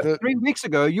 weeks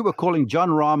ago, you were calling Jon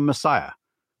Rahm Messiah.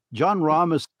 Jon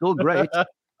Rahm is still great.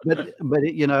 But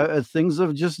things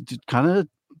have just kind of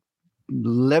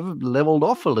leveled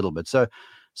off a little bit. So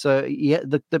yeah,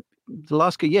 the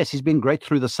last, yes, he's been great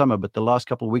through the summer, but the last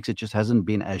couple of weeks it just hasn't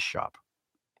been as sharp.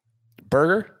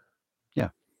 Berger, yeah.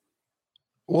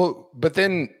 Well, but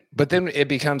then it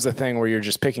becomes a thing where you're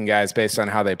just picking guys based on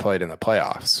how they played in the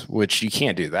playoffs, which you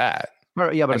can't do that.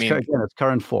 Yeah, but it's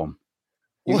current form.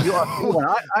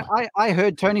 I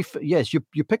heard Tony. Yes, you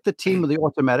picked the team with the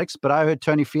automatics, but I heard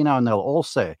Tony Finau and they'll all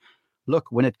say,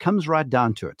 look, when it comes right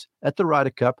down to it, at the Ryder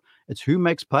Cup, it's who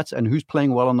makes putts and who's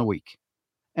playing well on the week.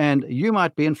 And you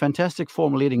might be in fantastic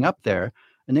form leading up there,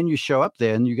 and then you show up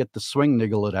there and you get the swing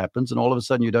niggle that happens, and all of a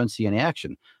sudden you don't see any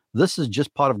action. This is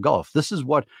just part of golf. This is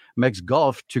what makes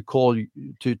golf, to call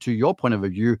to your point of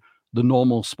view, the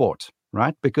normal sport,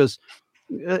 right? Because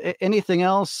anything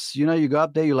else, you go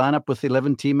up there, you line up with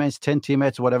 11 teammates, 10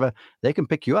 teammates, whatever, they can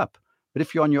pick you up. But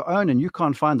if you're on your own and you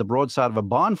can't find the broadside of a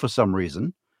barn for some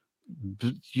reason,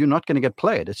 you're not going to get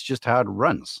played. It's just how it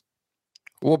runs.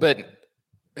 Well, but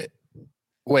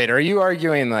wait, are you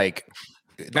arguing like,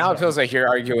 now it feels like you're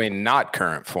arguing not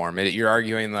current form. You're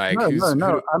arguing like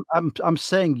no. I'm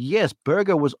saying yes.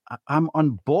 Berger I'm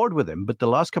on board with him, but the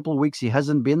last couple of weeks he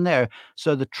hasn't been there,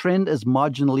 so the trend is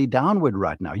marginally downward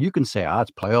right now. You can say, it's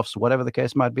playoffs, whatever the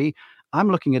case might be. I'm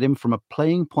looking at him from a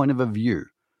playing point of view,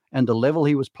 and the level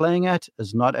he was playing at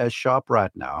is not as sharp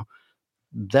right now.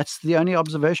 That's the only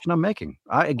observation I'm making.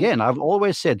 I've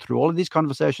always said through all of these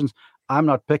conversations, I'm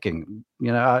not picking.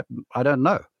 I don't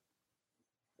know.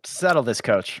 Settle this,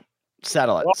 coach.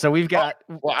 Settle it. So we've got.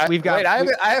 Wait, I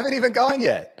haven't even gone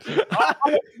yet.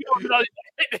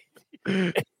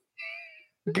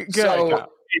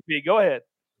 Go ahead.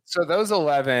 So those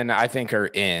 11, I think, are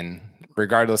in,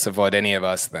 regardless of what any of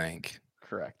us think.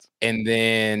 Correct. And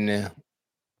then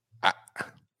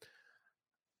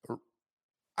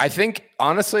I think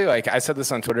honestly, like I said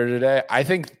this on Twitter today, I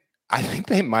think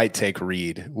they might take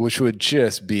Reed, which would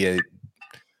just be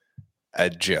a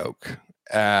joke.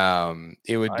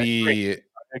 It would be I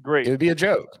agree. It would be a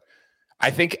joke.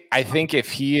 I think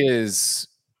if he is,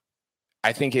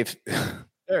 thank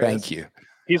you.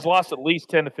 He's lost at least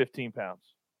 10 to 15 pounds.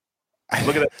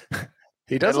 Look at that.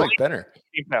 He does look thinner.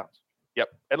 15 pounds. Yep,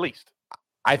 at least.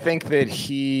 I think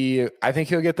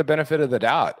he'll get the benefit of the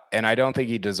doubt, and I don't think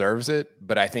he deserves it,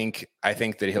 but I think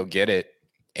that he'll get it.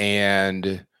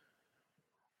 And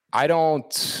I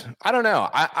don't know.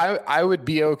 I would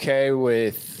be okay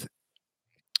with,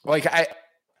 like,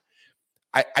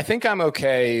 I think I'm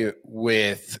okay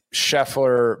with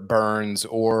Scheffler, Burns,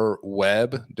 or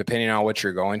Webb, depending on what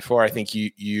you're going for. I think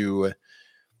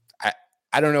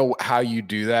I don't know how you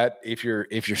do that if you're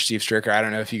Steve Stricker. I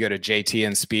don't know if you go to JT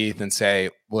and Spieth and say,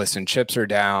 listen, chips are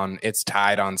down, it's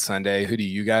tied on Sunday. Who do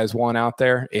you guys want out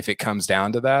there? If it comes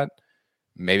down to that,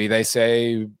 maybe they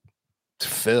say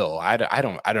Phil. I don't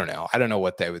know. I don't know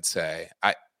what they would say.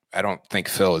 I don't think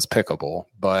Phil is pickable,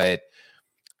 but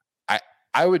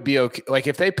I would be okay. Like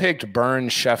if they picked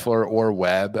Burns, Scheffler, or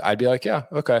Webb, I'd be like, yeah,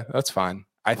 okay, that's fine.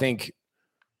 I think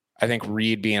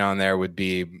Reed being on there would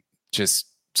be just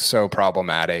so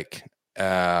problematic.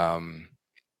 So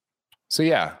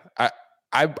yeah,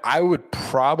 I would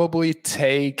probably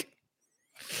take.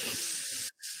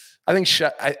 I think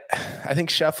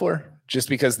Scheffler, just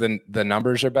because the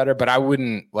numbers are better. But I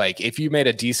wouldn't, like, if you made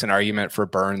a decent argument for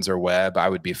Burns or Webb, I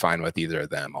would be fine with either of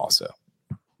them also.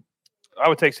 I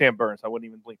would take Sam Burns. I wouldn't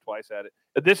even blink twice at it.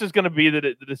 But this is going to be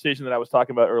the decision that I was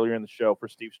talking about earlier in the show for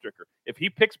Steve Stricker. If he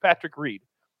picks Patrick Reed,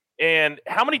 and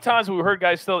how many times have we heard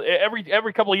guys still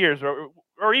every couple of years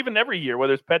or even every year,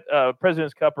 whether it's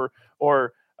President's Cup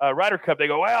or Ryder Cup, they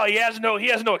go, well, he has no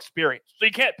experience, so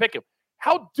you can't pick him.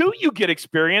 How do you get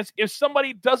experience if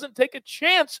somebody doesn't take a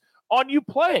chance on you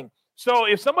playing? So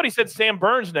if somebody said Sam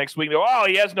Burns next week, they go, oh,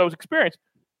 he has no experience.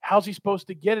 How's he supposed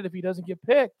to get it if he doesn't get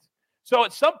picked? So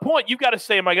at some point, you've got to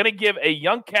say, am I going to give a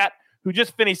young cat who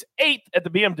just finished 8th at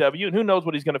the BMW, and who knows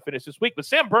what he's going to finish this week, but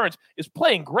Sam Burns is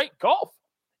playing great golf.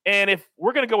 And if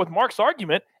we're going to go with Mark's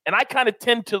argument, and I kind of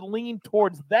tend to lean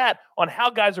towards that on how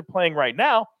guys are playing right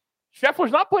now,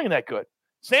 Scheffler's not playing that good.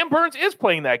 Sam Burns is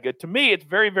playing that good. To me, it's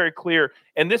very, very clear.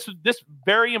 And this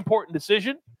very important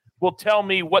decision will tell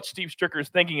me what Steve Stricker is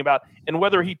thinking about and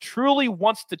whether he truly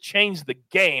wants to change the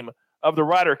game of the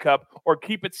Ryder Cup or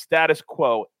keep it status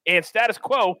quo. And status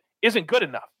quo isn't good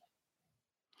enough.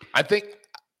 I think,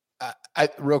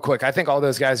 real quick, I think all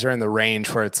those guys are in the range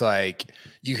where it's like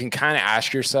you can kind of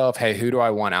ask yourself, hey, who do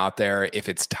I want out there if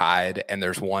it's tied and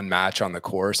there's one match on the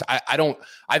course? I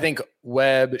think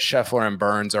Webb, Scheffler, and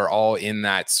Burns are all in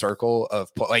that circle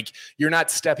of, like, you're not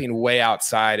stepping way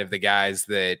outside of the guys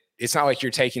that it's not like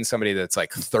you're taking somebody that's like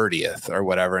 30th or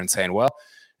whatever and saying, well,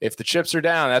 if the chips are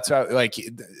down, that's how, like,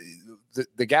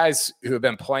 the guys who have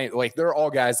been playing, like, they're all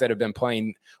guys that have been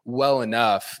playing well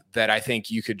enough that I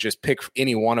think you could just pick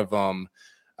any one of them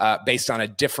based on a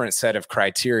different set of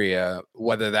criteria,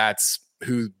 whether that's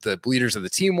who the leaders of the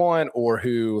team want or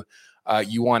who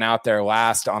you want out there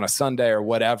last on a Sunday or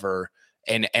whatever.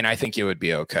 And I think it would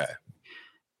be okay.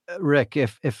 Rick,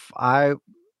 it's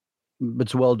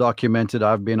well documented.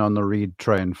 I've been on the Reed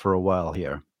train for a while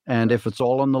here. And if it's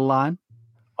all on the line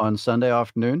on Sunday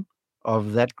afternoon,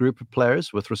 of that group of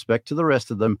players, with respect to the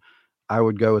rest of them, I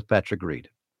would go with Patrick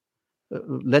Reed.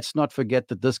 Let's not forget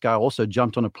that this guy also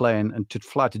jumped on a plane and to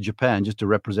fly to Japan just to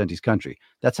represent his country.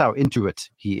 That's how into it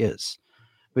he is.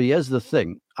 But here's the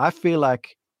thing. I feel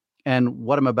like, and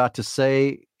what I'm about to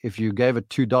say, if you gave it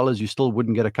 $2, you still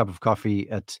wouldn't get a cup of coffee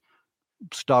at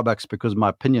Starbucks because my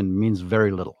opinion means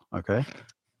very little, okay?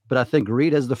 But I think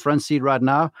Reed has the front seat right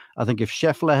now. I think if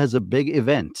Scheffler has a big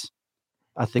event,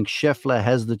 I think Scheffler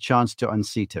has the chance to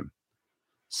unseat him.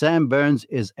 Sam Burns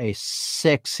is a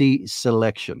sexy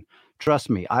selection. Trust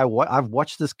me, I've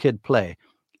watched this kid play.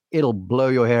 It'll blow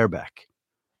your hair back.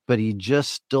 But he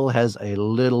just still has a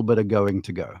little bit of going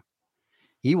to go.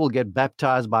 He will get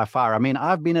baptized by fire. I mean,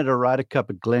 I've been at a Ryder Cup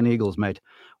at Glen Eagles, mate,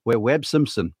 where Webb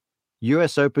Simpson,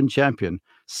 US Open champion,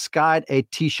 skied a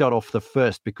tee shot off the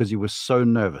first because he was so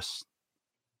nervous.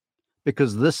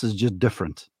 Because this is just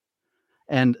different.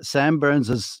 And Sam Burns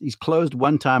he's closed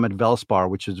one time at Valspar,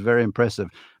 which is very impressive,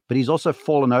 but he's also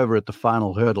fallen over at the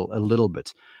final hurdle a little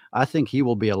bit. I think he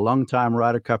will be a long-time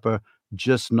Ryder Cupper,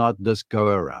 just not this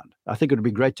go-around. I think it would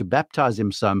be great to baptize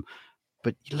him some,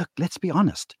 but look, let's be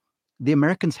honest. The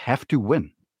Americans have to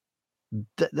win.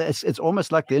 It's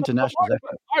almost like the international. All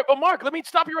right, but Mark, let me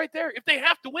stop you right there. If they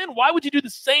have to win, why would you do the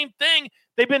same thing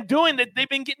they've been doing that they've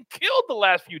been getting killed the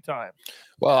last few times?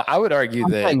 Well, I would argue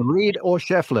that Reed or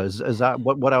Scheffler is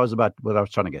what I was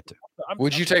trying to get to.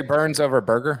 Would you take Burns over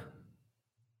Berger?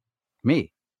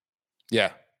 Me?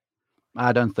 Yeah.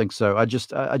 I don't think so. I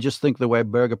just think the way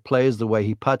Berger plays, the way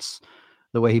he putts,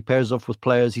 the way he pairs off with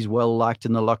players, he's well liked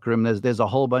in the locker room. There's a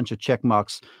whole bunch of check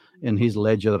marks in his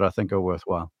ledger that I think are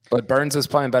worthwhile. But Burns is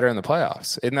playing better in the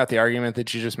playoffs. Isn't that the argument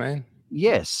that you just made?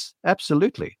 Yes,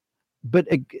 absolutely. But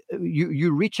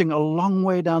you're reaching a long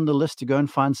way down the list to go and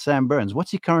find Sam Burns.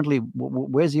 What's he currently?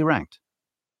 Where's he ranked?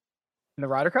 In the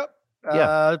Ryder Cup?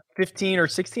 Yeah. 15 or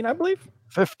 16, I believe.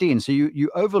 15. So you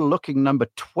overlooking number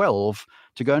 12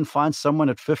 to go and find someone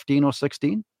at 15 or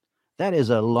 16? That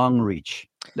is a long reach.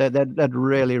 That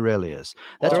really, really is.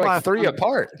 That's they're why like 3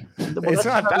 apart. It's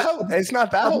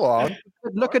not that long.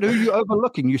 Look at who you're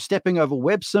overlooking. You're stepping over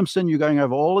Webb Simpson. You're going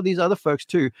over all of these other folks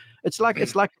too. It's like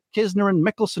Kisner and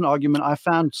Mickelson argument. I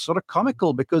found sort of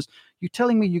comical because you're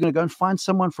telling me you're going to go and find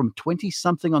someone from 20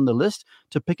 something on the list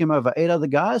to pick him over 8 other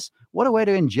guys. What a way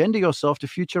to engender yourself to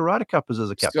future Ryder Cuppers as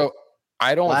a captain. So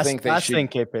I don't think they should. Last thing,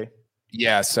 KP.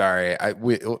 Yeah, sorry.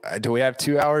 Do we have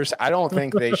 2 hours? I don't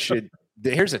think they should.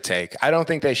 Here's a take. I don't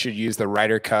think they should use the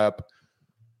Ryder Cup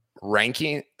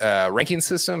ranking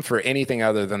system for anything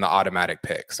other than the automatic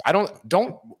picks.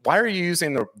 Why are you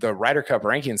using the Ryder Cup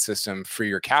ranking system for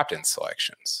your captain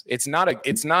selections? I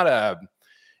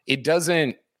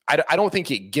don't think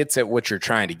it gets at what you're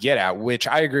trying to get at, which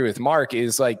I agree with Mark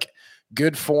is like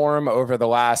good form over the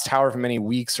last however many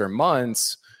weeks or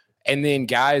months. And then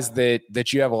guys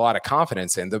that you have a lot of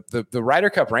confidence in. The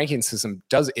Ryder Cup ranking system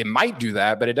might do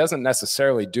that, but it doesn't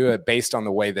necessarily do it based on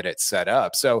the way that it's set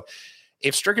up. So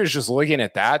if Stricker's just looking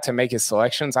at that to make his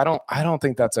selections, I don't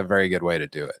think that's a very good way to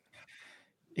do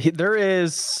it. There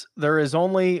is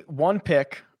only one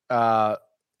pick that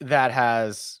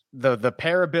has the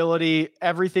pairability,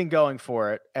 everything going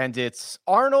for it, and it's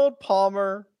Arnold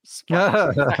Palmer,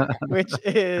 which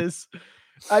is.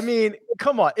 I mean,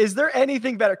 come on. Is there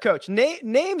anything better, Coach?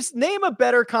 Name a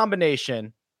better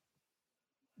combination,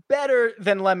 better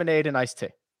than lemonade and iced tea.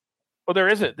 Well, there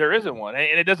isn't one,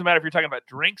 and it doesn't matter if you're talking about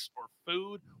drinks or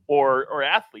food or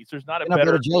athletes. There's not a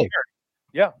better.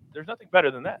 Yeah, there's nothing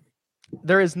better than that.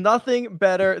 There is nothing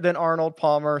better than Arnold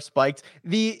Palmer spiked.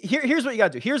 Here's what you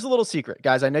got to do. Here's a little secret,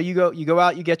 guys. I know you go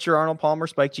out, you get your Arnold Palmer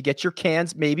spiked, you get your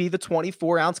cans, maybe the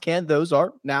 24-ounce can. Those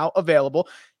are now available.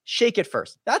 Shake it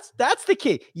first. That's the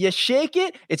key. You shake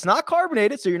it. It's not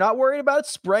carbonated, so you're not worried about it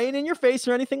spraying in your face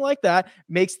or anything like that.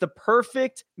 Makes the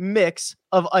perfect mix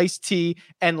of iced tea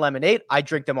and lemonade. I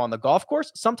drink them on the golf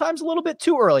course, sometimes a little bit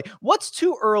too early. What's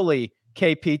too early,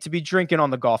 KP, to be drinking on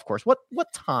the golf course? What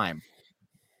time?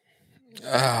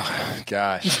 Oh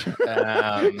gosh,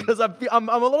 because I'm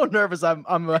a little nervous.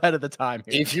 I'm ahead of the time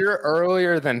here. If you're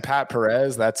earlier than Pat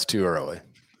Perez, that's too early.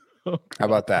 Okay. How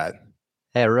about that?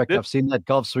 Hey, Rick, I've seen that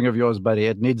golf swing of yours, buddy.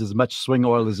 It needs as much swing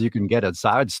oil as you can get it. So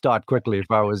I'd start quickly if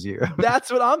I was you.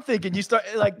 That's what I'm thinking. You start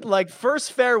like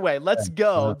first fairway. Let's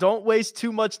go. Don't waste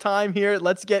too much time here.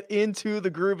 Let's get into the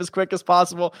groove as quick as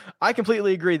possible. I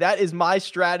completely agree. That is my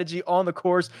strategy on the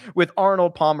course with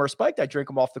Arnold Palmer Spiked. I drink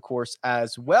them off the course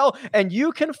as well. And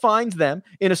you can find them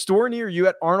in a store near you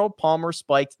at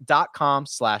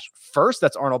arnoldpalmerspiked.com/first.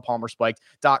 That's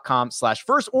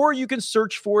arnoldpalmerspiked.com/first. Or you can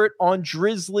search for it on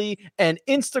Drizzly and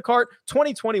Instacart.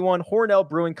 2021 Hornell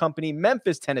Brewing Company,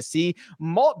 Memphis, Tennessee.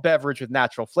 Malt beverage with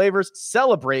natural flavors.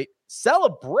 Celebrate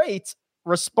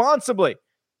responsibly.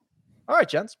 All right,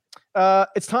 gents.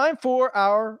 It's time for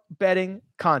our betting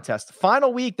contest.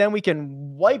 Final week, then we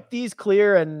can wipe these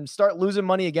clear and start losing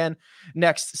money again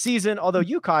next season. Although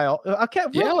you, Kyle, okay,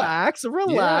 relax.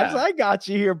 Yeah. I got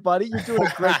you here, buddy. You're doing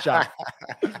a great job.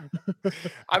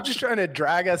 I'm just trying to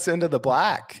drag us into the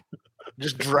black.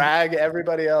 Just drag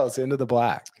everybody else into the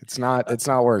black. It's not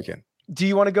working. Do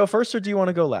you want to go first or do you want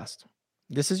to go last?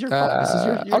 This is your call.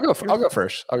 I'll go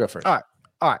first. All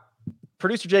right.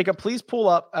 Producer Jacob, please pull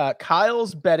up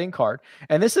Kyle's betting card.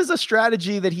 And this is a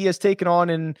strategy that he has taken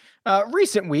on in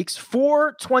recent weeks.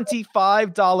 4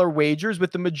 $25 wagers,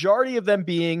 with the majority of them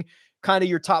being kind of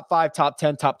your top 5, top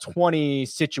 10, top 20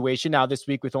 situation. Now this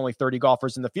week with only 30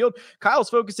 golfers in the field, Kyle's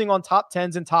focusing on top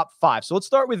 10s and top 5. So let's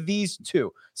start with these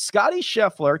two. Scotty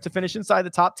Scheffler to finish inside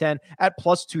the top 10 at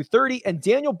plus 230 and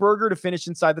Daniel Berger to finish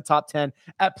inside the top 10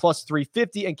 at plus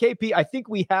 350. And KP, I think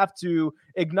we have to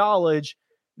acknowledge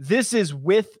this is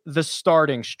with the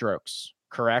starting strokes,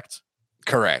 correct?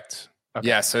 Correct. Okay.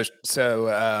 Yeah. So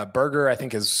Berger, I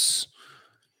think, is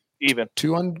even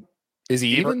 200. Is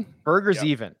he even? Berger's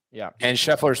even. Yeah. And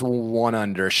Scheffler's 1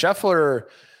 under. Scheffler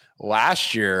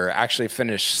last year actually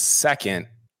finished second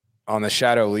on the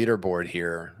Shadow leaderboard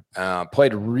here.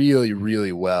 Played really,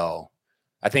 really well.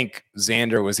 I think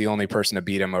Xander was the only person to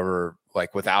beat him over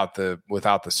without the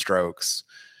strokes.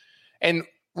 And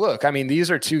look, I mean, these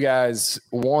are two guys,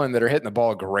 one, that are hitting the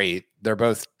ball great. They're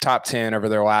both top 10 over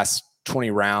their last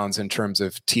 20 rounds in terms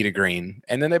of tee to green.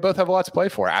 And then they both have a lot to play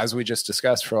for, as we just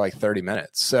discussed, for 30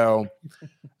 minutes. So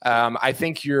I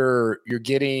think you're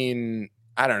getting,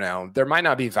 I don't know, there might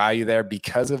not be value there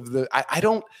because of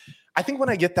I think when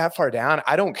I get that far down,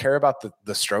 I don't care about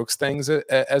the strokes things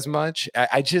as much.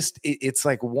 It's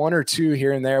like 1 or 2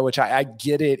 here and there, which I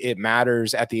get it. It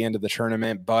matters at the end of the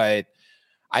tournament, but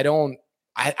I don't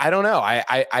know.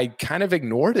 I kind of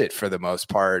ignored it for the most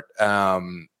part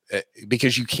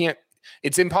because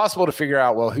it's impossible to figure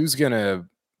out, well, who are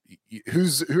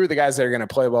the guys that are going to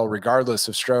play well regardless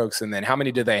of strokes, and then how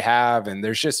many do they have? And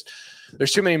there's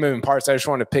too many moving parts. I just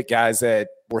wanted to pick guys that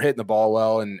were hitting the ball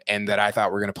well and that I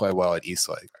thought were going to play well at East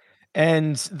Lake.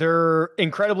 And they're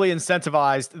incredibly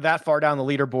incentivized that far down the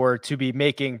leaderboard to be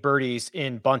making birdies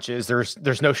in bunches.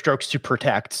 There's no strokes to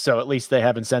protect, so at least they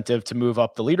have incentive to move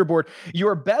up the leaderboard.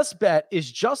 Your best bet is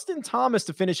Justin Thomas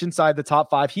to finish inside the top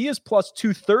 5. He is plus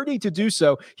 230 to do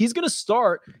so. He's going to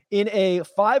start in a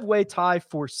 5-way tie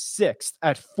for 6th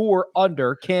at 4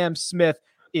 under. Cam Smith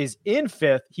is in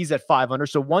 5th. He's at 5 under,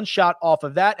 so 1 shot off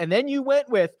of that. And then you went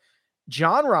with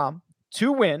Jon Rahm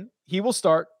to win. He will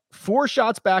start 4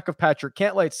 shots back of Patrick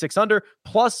Cantlay at 6 under,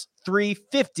 plus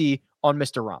 350 on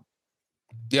Mr. Rahm.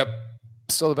 Yep.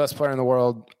 Still the best player in the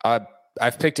world.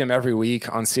 I've picked him every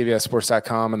week on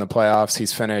CBSSports.com in the playoffs.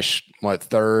 He's finished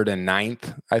 3rd and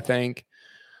 9th, I think.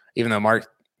 Even though Mark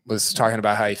was talking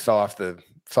about how he fell off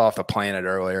the planet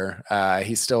earlier,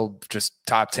 he's still just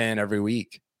top 10 every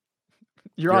week.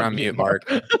 You're on mute, Mark.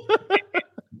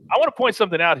 I want to point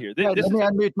something out here. Let me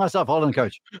unmute myself. Hold on,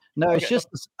 Coach. No, it's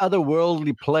just this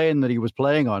otherworldly plane that he was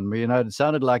playing on. It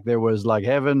sounded like there was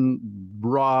heaven,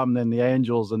 Rahm, then the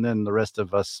angels, and then the rest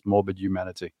of us, morbid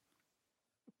humanity.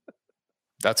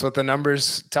 That's what the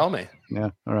numbers tell me. Yeah,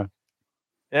 all right.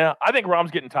 Yeah, I think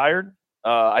Rahm's getting tired.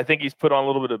 I think he's put on a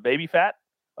little bit of baby fat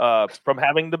from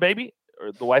having the baby,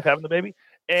 or the wife having the baby.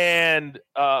 And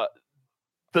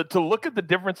to look at the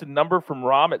difference in number from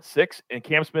Rahm at 6 and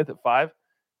Cam Smith at 5,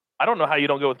 I don't know how you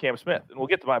don't go with Cam Smith, and we'll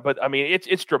get to mine. But I mean,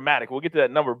 it's dramatic. We'll get to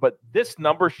that number, but this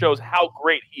number shows how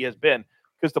great he has been,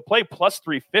 because to play plus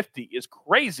 350 is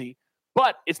crazy,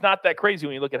 but it's not that crazy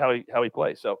when you look at how he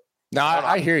plays. So no,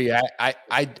 I hear you.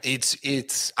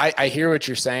 I hear what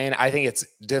you're saying. I think it's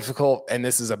difficult, and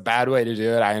this is a bad way to do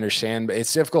it. I understand, but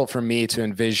it's difficult for me to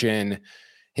envision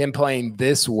him playing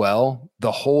this well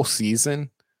the whole season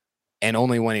and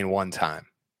only winning 1 time,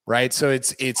 right? So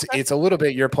it's a little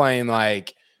bit, you're playing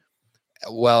like,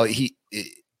 well,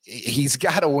 he's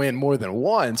got to win more than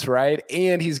once, right?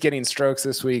 And he's getting strokes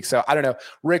this week. So I don't know.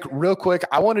 Rick, real quick,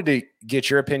 I wanted to get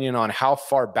your opinion on how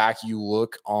far back you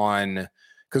look on,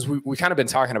 because we kind of been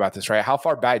talking about this, right? How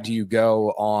far back do you go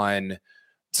on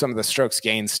some of the strokes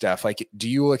gain stuff? Like, do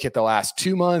you look at the last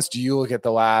 2 months? Do you look at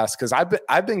the last, because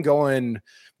I've been going,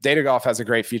 Data Golf has a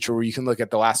great feature where you can look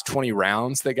at the last 20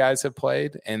 rounds that guys have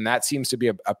played. And that seems to be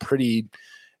a pretty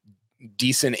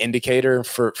decent indicator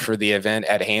for the event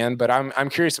at hand. But I'm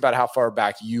curious about how far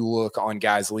back you look on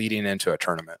guys leading into a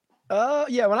tournament.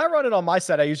 Yeah, when I run it on my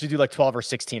set, I usually do 12 or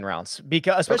 16 rounds,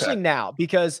 because especially now,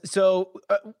 because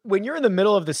when you're in the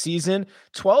middle of the season,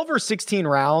 12 or 16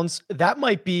 rounds,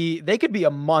 they could be a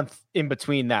month in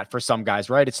between that for some guys,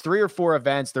 right? It's 3 or 4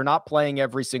 events. They're not playing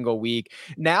every single week.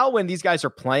 Now, when these guys are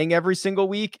playing every single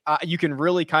week, you can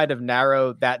really kind of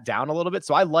narrow that down a little bit.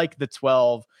 So I like the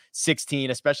 12,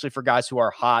 16, especially for guys who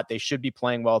are hot. They should be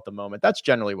playing well at the moment. That's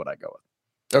generally what I go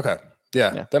with. Okay.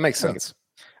 Yeah. That makes sense.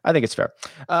 I think it's fair.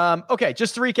 Okay,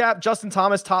 just to recap, Justin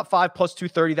Thomas, top 5 plus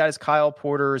 230. That is Kyle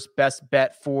Porter's best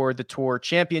bet for the Tour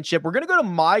Championship. We're going to go to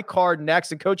my card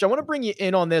next. And Coach, I want to bring you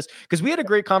in on this because we had a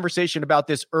great conversation about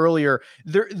this earlier.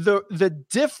 The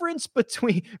difference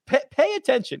between, pay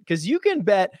attention, because you can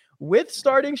bet with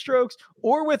starting strokes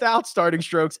or without starting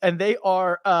strokes, and they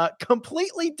are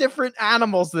completely different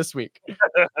animals this week.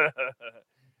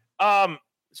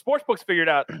 Sportsbooks figured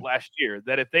out last year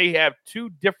that if they have 2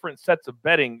 different sets of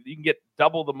betting, you can get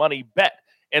double the money bet.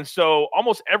 And so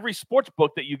almost every sports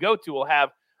book that you go to will have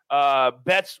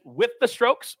bets with the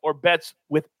strokes or bets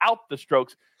without the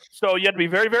strokes. So you have to be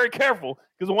very, very careful,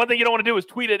 because the one thing you don't want to do is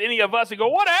tweet at any of us and go,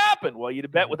 "What happened?" Well, you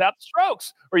bet without the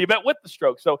strokes or you bet with the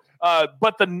strokes. So,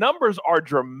 but the numbers are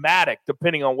dramatic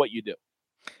depending on what you do.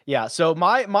 Yeah, so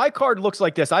my card looks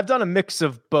like this. I've done a mix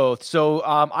of both. So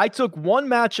I took one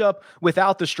matchup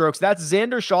without the strokes. That's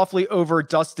Xander Schauffele over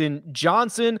Dustin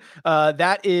Johnson.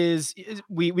 That is,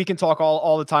 we can talk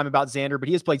all the time about Xander, but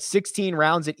he has played 16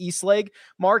 rounds at Eastlake.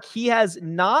 Mark, he has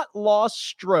not lost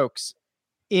strokes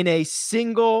in a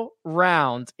single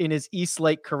round in his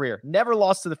Eastlake career. Never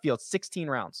lost to the field, 16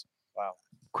 rounds. Wow.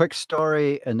 Quick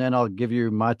story, and then I'll give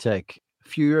you my take. A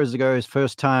few years ago, his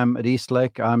first time at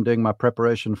Eastlake, I'm doing my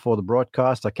preparation for the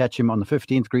broadcast. I catch him on the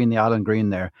 15th green, the island green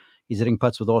there. He's hitting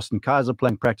putts with Austin Kaiser,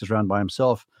 playing practice round by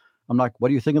himself. I'm like, what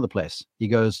do you think of the place? He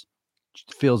goes,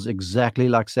 feels exactly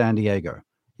like San Diego.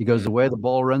 He goes, the way the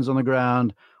ball runs on the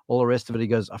ground, all the rest of it, he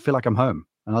goes, I feel like I'm home.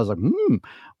 And I was like,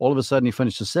 All of a sudden he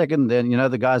finished the second. Then,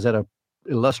 the guy's had a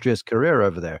illustrious career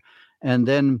over there. And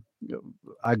then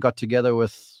I got together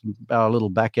with our little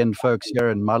back end folks here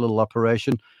in my little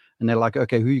operation. And they're like,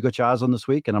 okay, who you got your eyes on this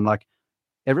week? And I'm like,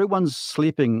 everyone's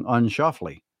sleeping on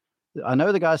Schauffele. I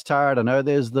know the guy's tired. I know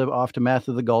there's the aftermath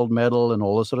of the gold medal and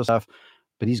all this sort of stuff,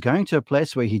 but he's going to a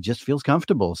place where he just feels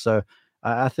comfortable. So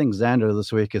I think Xander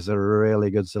this week is a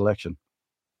really good selection.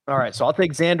 All right, so I'll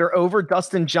take Xander over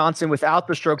Dustin Johnson without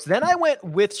the strokes. Then I went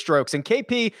with strokes. And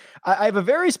KP, I have a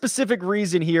very specific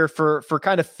reason here for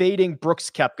kind of fading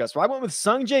Brooks Koepka. So I went with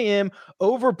Sungjae Im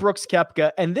over Brooks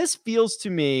Koepka. And this feels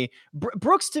to me,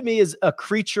 Brooks to me is a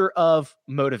creature of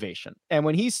motivation. And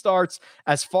when he starts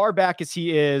as far back as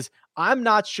he is, I'm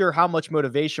not sure how much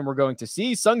motivation we're going to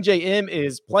see. Sungjae Im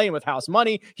is playing with house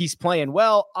money. He's playing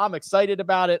well. I'm excited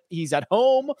about it. He's at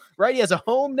home, right? He has a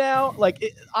home now.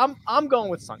 I'm going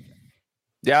with Sungjae.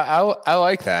 Yeah, I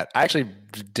like that. I actually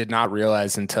did not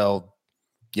realize until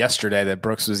yesterday that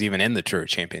Brooks was even in the Tour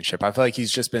Championship. I feel like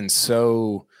he's just been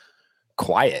so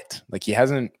quiet. Like he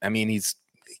hasn't. I mean, he's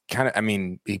kind of. I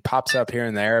mean, he pops up here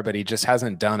and there, but he just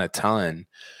hasn't done a ton.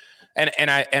 And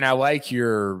I like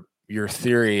your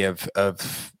theory of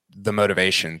the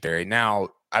motivation theory. Now,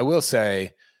 I will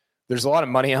say there's a lot of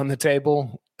money on the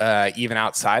table, even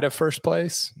outside of first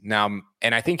place. Now,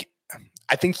 and I think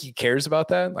he cares about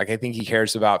that. Like, I think he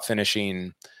cares about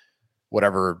finishing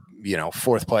whatever,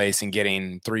 fourth place and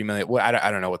getting 3 million. Well, I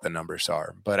don't know what the numbers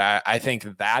are, but I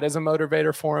think that is a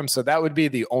motivator for him. So that would be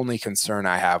the only concern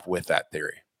I have with that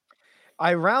theory.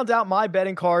 I round out my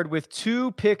betting card with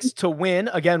 2 picks to win.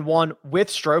 Again, one with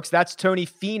strokes. That's Tony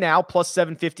Finau plus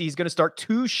 750. He's going to start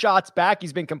 2 shots back.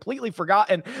 He's been completely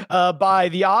forgotten by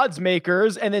the odds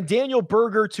makers. And then Daniel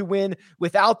Berger to win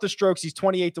without the strokes. He's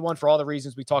 28-1 for all the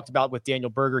reasons we talked about with Daniel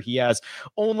Berger. He has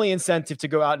only incentive to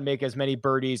go out and make as many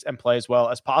birdies and play as well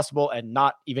as possible and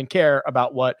not even care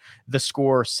about what the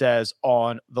score says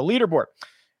on the leaderboard.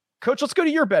 Coach, let's go to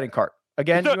your betting card.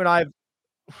 Again, you and I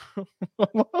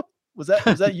have... Was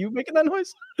that you making that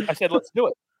noise? I said, let's do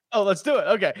it. Oh, let's do it.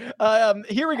 Okay.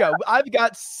 Here we go. I've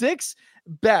got 6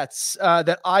 bets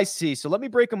that I see. So let me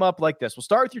break them up like this. We'll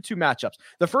start with your 2 matchups.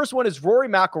 The first one is Rory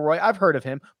McIlroy. I've heard of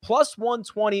him. Plus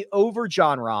 120 over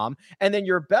Jon Rahm. And then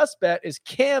your best bet is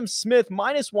Cam Smith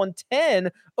minus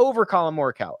 110 over Collin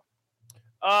Morikawa.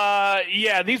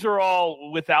 Yeah, these are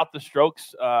all without the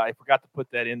strokes. I forgot to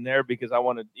put that in there because I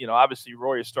wanted, obviously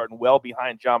Rory is starting well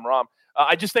behind Jon Rahm.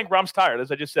 I just think Rahm's tired.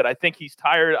 As I just said, I think he's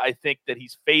tired. I think that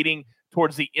he's fading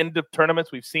towards the end of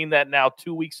tournaments. We've seen that now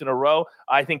 2 weeks in a row.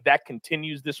 I think that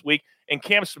continues this week. And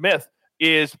Cam Smith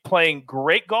is playing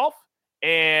great golf,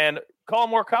 and Collin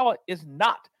Morikawa is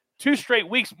not. 2 straight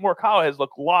weeks, Morikawa has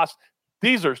looked lost.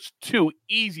 These are 2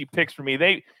 easy picks for me.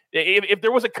 If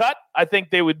there was a cut, I think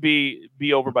they would be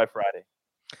over by Friday.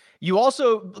 You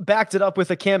also backed it up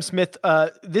with a Cam Smith.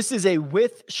 This is a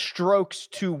with strokes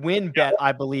to win bet,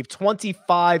 I believe,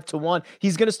 25-1.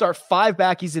 He's going to start 5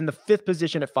 back. He's in the 5th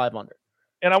position at 500.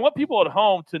 And I want people at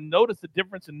home to notice the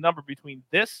difference in number between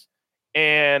this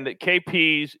and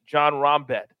KP's Jon Rahm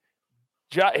bet.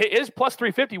 His plus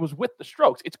 350 was with the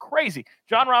strokes. It's crazy.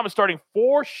 Jon Rahm is starting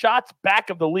 4 shots back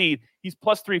of the lead. He's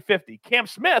plus 350. Cam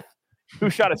Smith,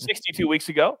 who shot at 62 weeks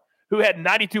ago, who had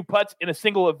 92 putts in a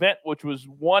single event, which was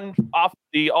 1 off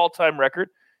the all-time record.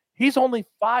 He's only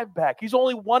 5 back. He's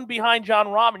only 1 behind Jon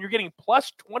Rahm, and you're getting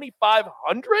plus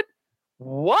 2,500?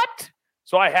 What?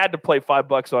 So I had to play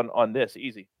 $5 on this.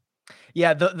 Easy.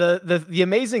 Yeah, the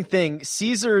amazing thing,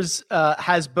 Caesars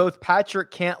has both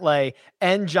Patrick Cantlay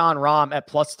and Jon Rahm at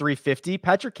plus 350.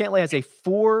 Patrick Cantlay has a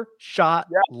 4-shot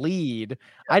lead.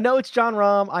 I know it's Jon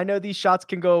Rahm. I know these shots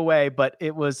can go away, but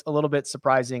it was a little bit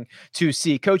surprising to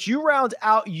see. Coach, you round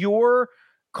out your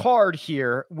card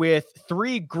here with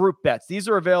 3 group bets. These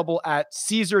are available at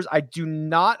Caesars. I do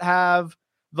not have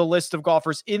the list of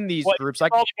golfers in these groups.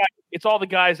 It's all the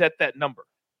guys at that number.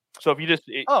 So if you just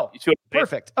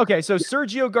perfect. Okay, so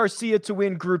Sergio Garcia to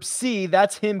win Group C.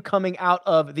 That's him coming out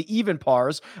of the even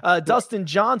pars. Dustin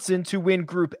Johnson to win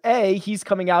Group A. He's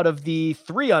coming out of the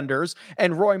 3 unders,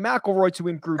 and Rory McIlroy to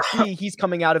win Group B. He's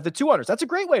coming out of the 2 unders. That's a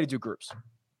great way to do groups.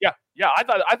 Yeah,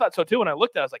 I thought so too. When I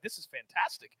looked at it, I was like, this is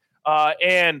fantastic.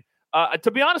 And to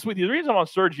be honest with you, the reason I'm on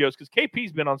Sergio is because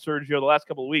KP's been on Sergio the last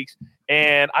couple of weeks,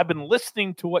 and I've been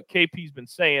listening to what KP's been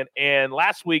saying. And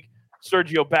last week,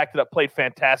 Sergio backed it up, played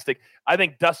fantastic. I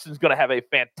think Dustin's going to have a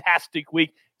fantastic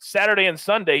week. Saturday and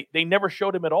Sunday, they never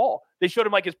showed him at all. They showed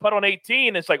him like his putt on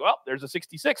 18. It's like, well, there's a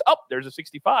 66. Oh, there's a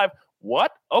 65.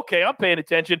 What? Okay, I'm paying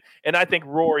attention. And I think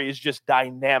Rory is just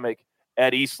dynamic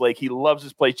at East Lake. He loves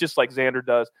his place just like Xander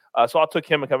does. So I took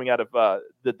him coming out of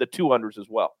the 2 unders as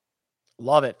well.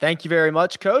 Love it. Thank you very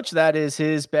much, Coach. That is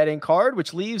his betting card,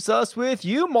 which leaves us with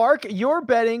you, Mark. Your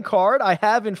betting card I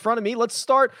have in front of me. Let's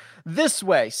start this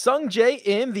way. Sung Jae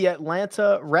Im, the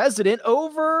Atlanta resident,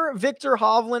 over Victor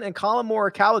Hovland and Colin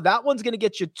Morikawa. That one's going to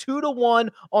get you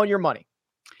 2-1 on your money.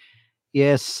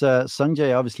 Yes, Sung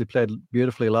Jae obviously played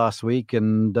beautifully last week,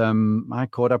 and I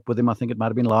caught up with him. I think it might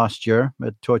have been last year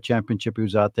at Tour Championship. He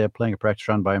was out there playing a practice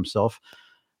round by himself.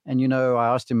 And,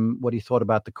 I asked him what he thought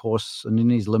about the course, and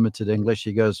in his limited English,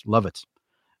 he goes, love it.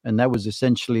 And that was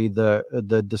essentially the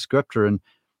descriptor. And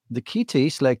the key to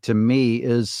East Lake to me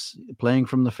is playing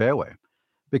from the fairway,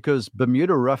 because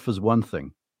Bermuda rough is one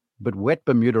thing, but wet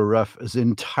Bermuda rough is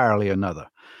entirely another.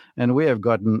 And we have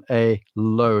gotten a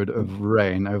load of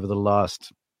rain over the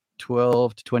last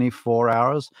 12 to 24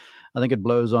 hours. I think it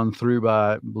blows on through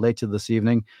by later this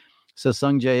evening. So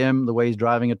Sung Jae Im, the way he's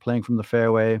driving it, playing from the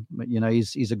fairway,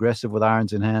 he's aggressive with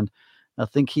irons in hand. I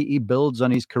think he builds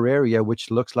on his career here, which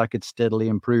looks like it's steadily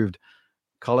improved.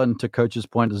 Colin, to Coach's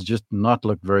point, has just not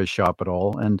looked very sharp at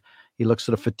all, and he looks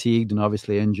sort of fatigued and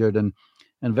obviously injured. And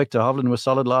Victor Hovland was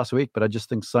solid last week, but I just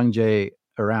think Sung Jae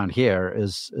around here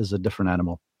is a different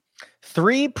animal.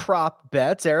 3 prop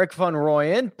bets. Eric Van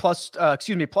Rooyen plus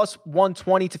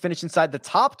 120 to finish inside the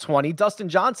top 20. Dustin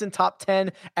Johnson top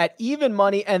 10 at even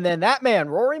money, and then that man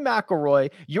Rory McIlroy,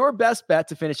 your best bet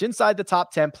to finish inside the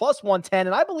top 10 plus 110.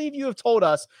 And I believe you have told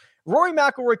us Rory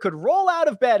McIlroy could roll out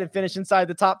of bed and finish inside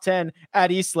the top 10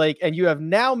 at East Lake, and you have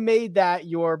now made that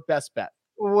your best bet.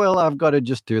 Well, I've got to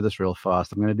just do this real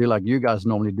fast. I'm going to do like you guys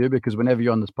normally do, because whenever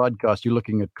you're on this podcast, you're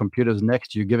looking at computers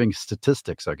next to you giving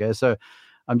statistics. Okay, so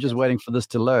I'm just waiting for this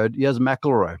to load. Here's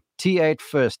McIlroy. T8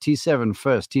 first, T7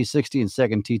 first, T16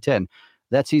 second, T10.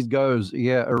 That's his goes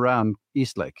here around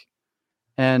East Lake.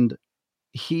 And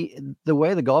the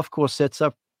way the golf course sets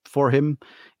up for him,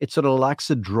 it sort of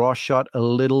likes a draw shot a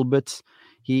little bit.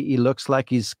 He looks like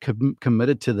he's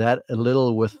committed to that a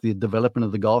little with the development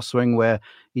of the golf swing, where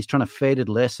he's trying to fade it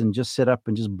less and just set up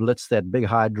and just blitz that big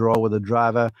high draw with a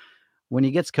driver. When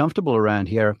he gets comfortable around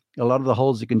here, a lot of the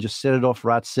holes, he can just set it off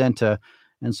right center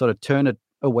and sort of turn it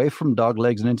away from dog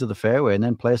legs and into the fairway and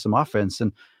then play some offense.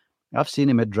 And I've seen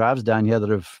him at drives down here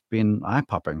that have been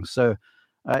eye-popping. So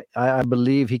I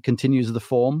believe he continues the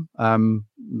form.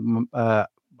 I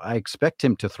expect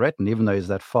him to threaten, even though he's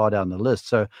that far down the list.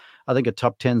 So I think a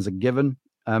top 10's a given.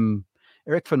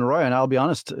 Eric Van Rooyen, I'll be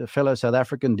honest, a fellow South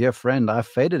African dear friend, I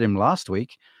faded him last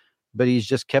week, but he's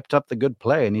just kept up the good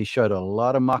play, and he showed a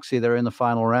lot of moxie there in the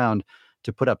final round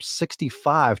to put up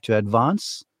 65 to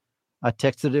advance. I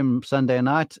texted him Sunday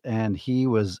night, and he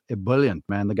was ebullient,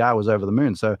 man. The guy was over the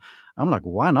moon. So I'm like,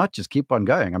 why not just keep on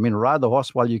going? I mean, ride the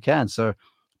horse while you can. So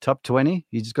top 20,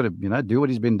 you just got to, do what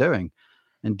he's been doing.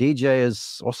 And DJ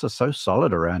is also so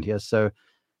solid around here. So,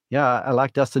 yeah, I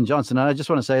like Dustin Johnson. And I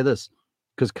just want to say this,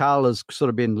 because Kyle has sort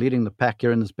of been leading the pack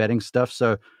here in this betting stuff.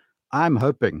 So I'm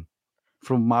hoping,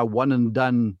 from my one and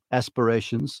done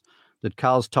aspirations, that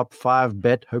Kyle's top 5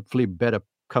 bet, hopefully better,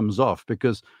 comes off,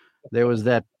 because there was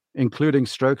that including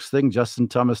strokes thing, Justin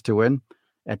Thomas to win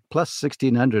at plus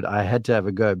 1,600. I had to have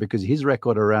a go, because his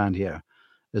record around here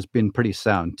has been pretty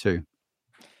sound too.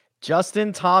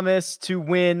 Justin Thomas to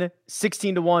win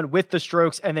 16-1 with the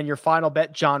strokes, and then your final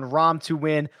bet, Jon Rahm to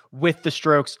win with the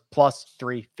strokes plus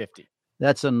 350.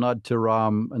 That's a nod to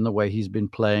Rahm and the way he's been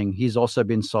playing. He's also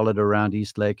been solid around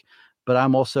East Lake, but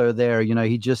I'm also there.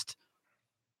 He just,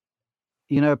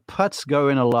 putts go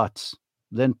in a lot.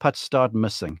 Then putts start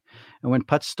missing. And when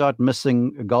putts start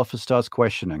missing, a golfer starts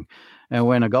questioning. And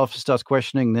when a golfer starts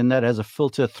questioning, then that has a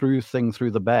filter through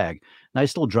the bag. Now,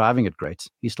 he's still driving it great.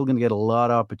 He's still going to get a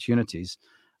lot of opportunities.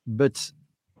 But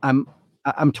I'm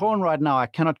torn right now. I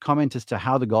cannot comment as to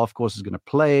how the golf course is going to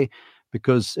play,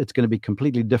 because it's going to be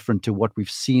completely different to what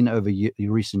we've seen over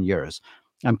recent years.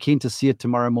 I'm keen to see it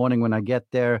tomorrow morning when I get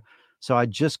there. So I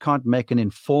just can't make an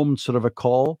informed sort of a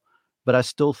call. But I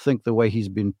still think the way he's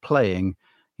been playing,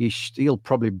 he'll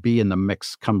probably be in the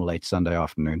mix come late Sunday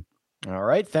afternoon. All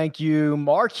right. Thank you,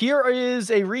 Mark. Here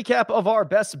is a recap of our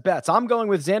best bets. I'm going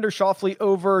with Xander Schauffele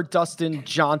over Dustin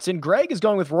Johnson. Greg is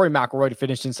going with Rory McIlroy to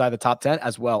finish inside the top 10,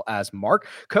 as well as Mark.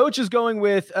 Coach is going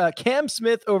with Cam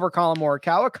Smith over Colin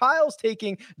Morikawa. Kyle's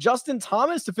taking Justin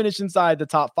Thomas to finish inside the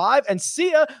top 5. And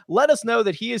Sia let us know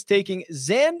that he is taking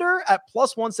Xander at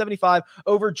plus 175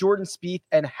 over Jordan Spieth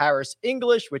and Harris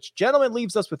English, which, gentlemen,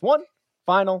 leaves us with one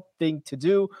final thing to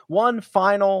do. One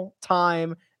final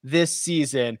time this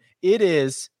season. It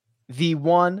is the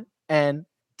one and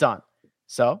done.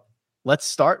 So let's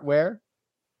start where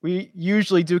we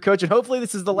usually do, Coach. And hopefully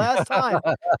this is the last time.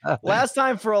 Last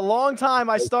time for a long time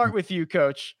I start with you,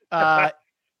 Coach.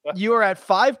 You are at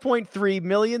 $5.3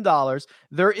 million.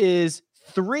 There is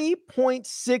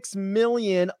 $3.6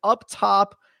 million up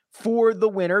top for the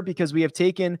winner because we have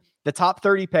taken the top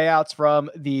 30 payouts from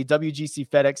the WGC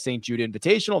FedEx St. Jude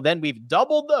Invitational. Then we've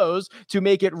doubled those to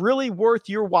make it really worth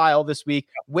your while this week.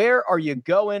 Where are you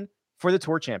going for the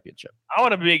Tour Championship? I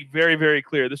want to make very, very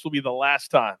clear. This will be the last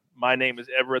time my name is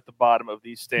ever at the bottom of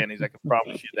these standings. I can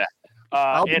promise you that.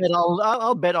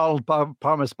 I'll bet I'll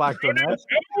Palmer spiked on that.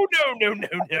 No.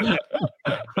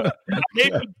 I may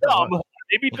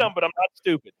be dumb, but I'm not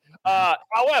stupid.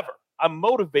 However, I'm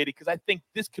motivated because I think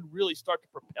this could really start to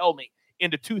propel me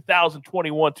into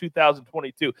 2021,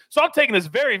 2022. So I'm taking this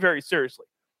very, very seriously.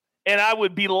 And I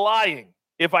would be lying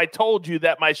if I told you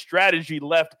that my strategy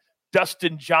left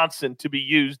Dustin Johnson to be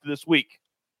used this week.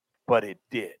 But it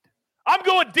did. I'm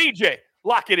going DJ.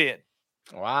 Lock it in.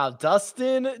 Wow,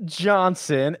 Dustin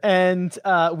Johnson. And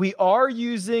we are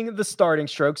using the starting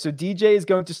stroke. So DJ is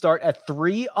going to start at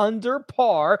 3 under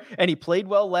par, and he played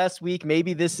well last week.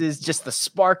 Maybe this is just the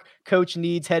spark Coach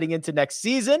needs heading into next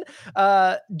season.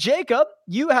 Jacob,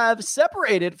 you have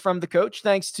separated from the coach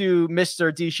thanks to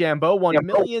Mr. DeChambeau,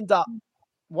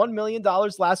 $1 million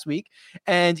last week,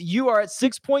 and you are at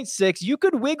 6.6. You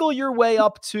could wiggle your way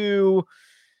up to...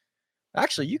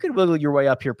 Actually, you could wiggle your way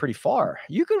up here pretty far.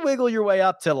 You could wiggle your way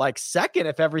up to like second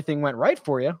if everything went right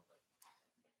for you.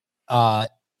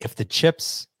 If the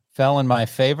chips fell in my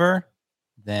favor,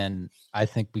 then I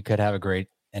think we could have a great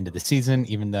end of the season,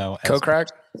 even though Kokrak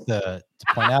to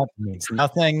point out it means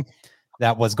nothing.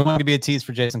 That was going to be a tease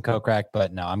for Jason Kokrak,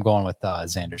 but no, I'm going with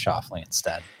Xander Schauffele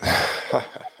instead.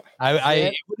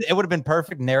 It would have been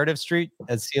perfect. Narrative Street,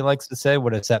 as he likes to say,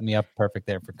 would have set me up perfect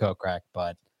there for Kokrak,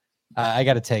 but I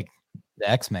got to take the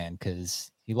X-Man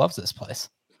because he loves this place.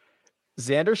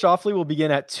 Xander Schauffele will begin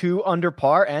at 2 under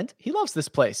par, and he loves this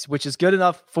place, which is good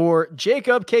enough for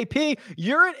Jacob. KP,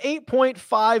 you're at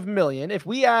 8.5 million. If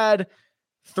we add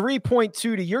 3.2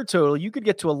 to your total, you could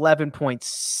get to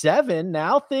 11.7.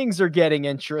 Now things are getting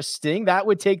interesting. That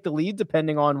would take the lead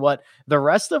depending on what the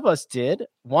rest of us did.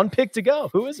 One pick to go.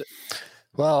 Who is it?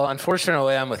 Well,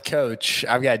 unfortunately, I'm with Coach.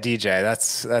 I've got DJ.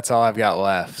 That's all I've got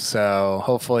left. So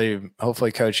hopefully,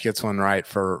 Coach gets one right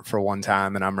for one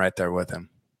time, and I'm right there with him.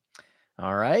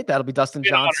 All right, that'll be Dustin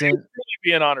Johnson. Really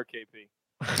be an honor, KP.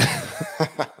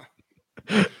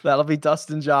 That'll be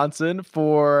Dustin Johnson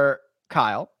for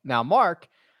Kyle. Now, Mark,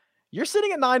 you're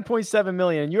sitting at 9.7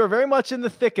 million. You are very much in the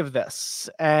thick of this,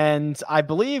 and I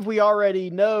believe we already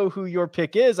know who your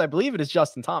pick is. I believe it is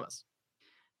Justin Thomas.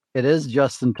 It is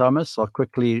Justin Thomas. I'll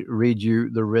quickly read you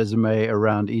the resume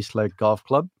around Eastlake Golf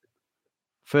Club.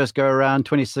 First go around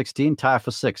 2016, tie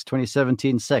for 6th.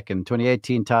 2017, 2nd.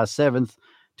 2018, tie 7th.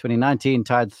 2019,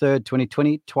 tied 3rd.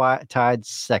 2020, tied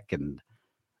 2nd.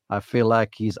 I feel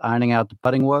like he's ironing out the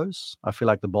putting woes. I feel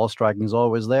like the ball striking is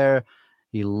always there.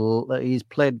 He's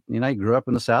played, he grew up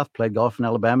in the South, played golf in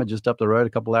Alabama, just up the road a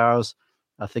couple hours.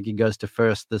 I think he goes to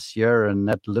first this year, and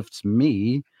that lifts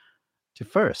me to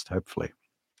first, hopefully.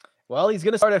 Well, he's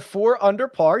going to start at 4 under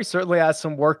par. He certainly has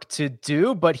some work to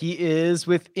do, but he is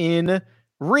within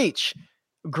reach.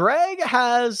 Greg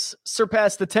has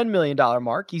surpassed the $10 million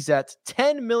mark. He's at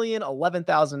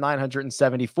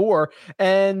 $10,011,974.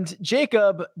 And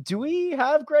Jacob, do we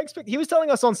have Greg's pick? He was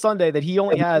telling us on Sunday that he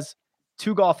only has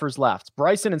 2 golfers left,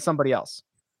 Bryson and somebody else.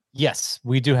 Yes,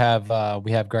 we do have.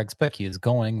 We have Greg's pick. He is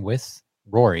going with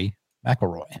Rory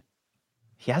McIlroy.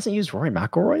 He hasn't used Rory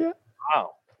McIlroy yet?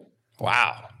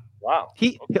 Wow.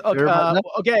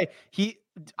 Okay.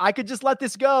 I could just let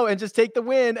this go and just take the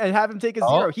win and have him take a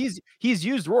 0. He's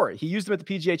used Rory. He used him at the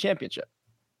PGA Championship.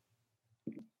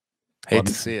 Hate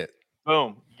to see it.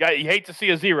 Boom. You hate to see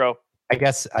a 0. I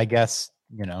guess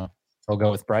he'll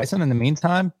go with Bryson in the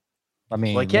meantime. I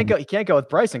mean, he can't go with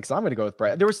Bryson because I'm going to go with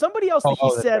Bryson. There was somebody else that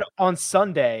he said on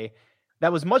Sunday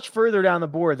that was much further down the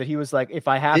board that he was like, if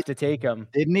I have to take him.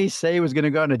 Didn't he say he was going to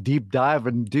go on a deep dive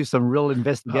and do some real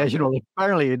investigation? Well,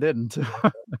 apparently he didn't.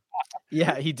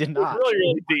 Yeah, he did not. Really,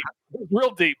 really deep.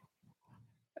 Real deep.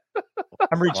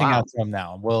 I'm reaching out to him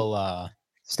now. We'll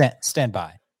stand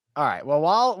by. All right. Well,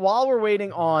 while we're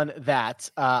waiting on that,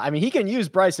 I mean, he can use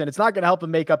Bryson. It's not going to help him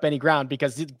make up any ground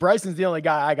because Bryson's the only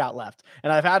guy I got left,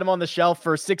 and I've had him on the shelf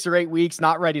for 6 or 8 weeks,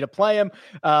 not ready to play him.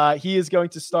 He is going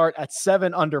to start at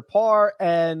 7 under par,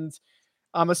 and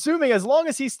I'm assuming as long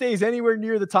as he stays anywhere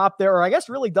near the top there, or I guess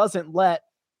really doesn't let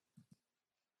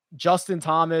Justin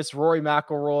Thomas, Rory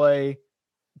McIlroy,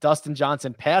 Dustin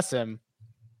Johnson pass him,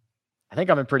 I think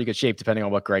I'm in pretty good shape, depending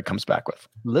on what Greg comes back with.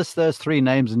 List those 3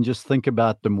 names and just think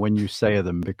about them when you say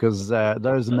them, because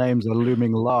those names are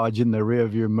looming large in the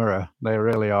rearview mirror. They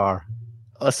really are.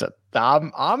 Listen,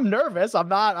 I'm nervous. I'm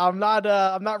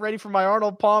not ready for my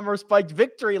Arnold Palmer spiked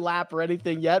victory lap or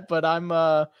anything yet, but I'm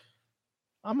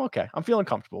okay. I'm feeling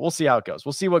comfortable. We'll see how it goes.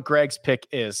 We'll see what Greg's pick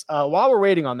is. While we're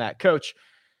waiting on that, Coach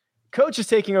is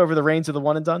taking over the reins of the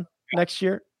one and done next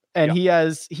year. And he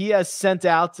has sent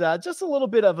out just a little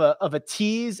bit of a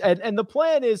tease. And the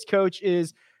plan is, Coach,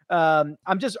 is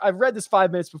I've read this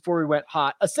 5 minutes before we went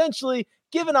hot. Essentially,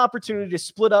 give an opportunity to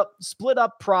split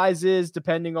up prizes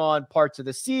depending on parts of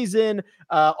the season.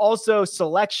 Also,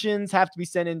 selections have to be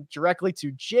sent in directly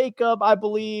to Jacob, I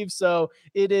believe. So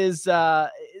it is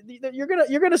you're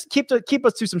gonna keep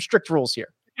us to some strict rules here.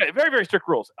 Yeah, very, very strict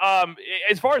rules.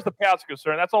 As far as the payouts are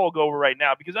concerned, that's all we'll go over right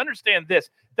now, because understand this,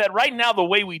 that right now, the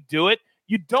way we do it,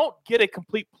 you don't get a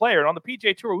complete player. And on the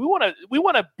PGA Tour, we want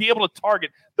to be able to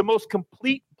target the most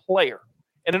complete player.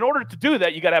 And in order to do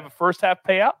that, you got to have a first half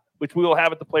payout, which we will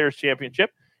have at the Players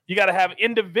Championship. You got to have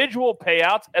individual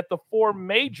payouts at the 4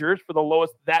 majors for the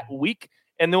lowest that week.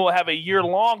 And then we'll have a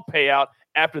year-long payout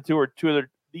after the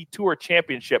Tour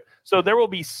Championship. So there will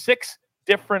be 6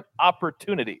 different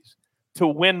opportunities to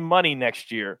win money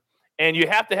next year. And you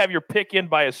have to have your pick in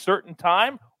by a certain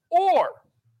time, or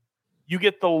you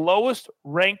get the lowest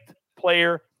ranked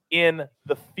player in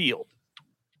the field.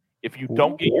 If you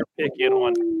don't get your pick in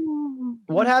on.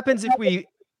 What happens if we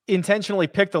intentionally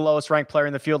pick the lowest ranked player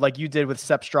in the field like you did with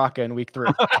Sepp Straka in week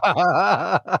 3?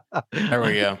 There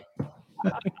we go.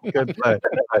 Good play.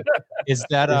 Is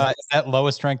that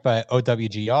lowest ranked by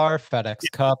OWGR, FedEx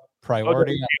Cup,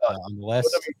 priority on the list?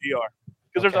 OWGR.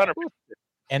 Because there's 100.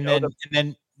 And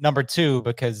then number 2,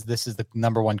 because this is the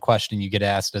number 1 question you get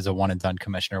asked as a one and done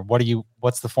commissioner.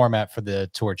 What's the format for the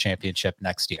Tour Championship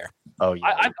next year? Oh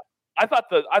yeah. I thought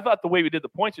the way we did the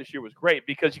points this year was great,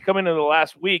 because you come into the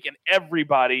last week and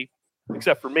everybody,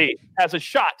 except for me, has a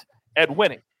shot at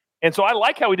winning. And so I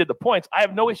like how we did the points. I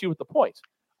have no issue with the points.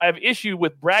 I have issue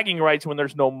with bragging rights when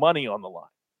there's no money on the line.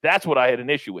 That's what I had an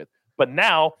issue with. But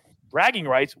now bragging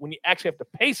rights, when you actually have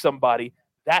to pay somebody,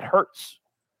 that hurts.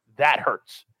 That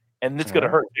hurts. And it's going to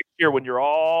hurt next year when you're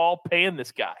all paying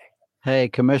this guy. Hey,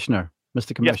 Commissioner,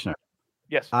 Mr. Commissioner.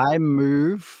 Yes. I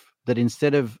move that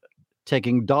instead of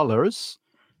taking dollars,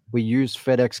 we use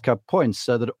FedEx Cup points,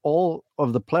 so that all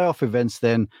of the playoff events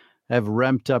then have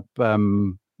ramped up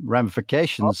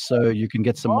ramifications, so you can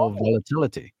get some more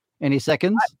volatility. Any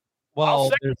seconds?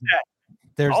 Well,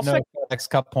 there's no FedEx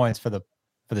Cup points for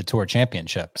the Tour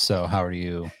Championship. So how are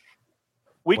you?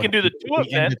 We can do the 2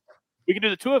 events. We can do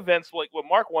the 2 events like what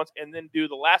Mark wants, and then do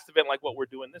the last event like what we're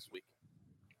doing this week.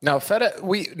 No,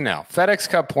 FedEx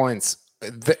Cup points.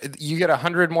 You get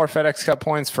 100 more FedEx Cup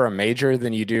points for a major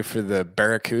than you do for the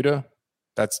Barracuda.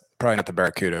 That's probably not the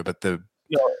Barracuda, but the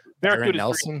Barracuda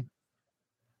Nelson.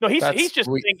 No, he's just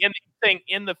saying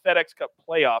in the FedEx Cup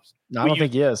playoffs. No, I don't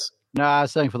think he is. No, I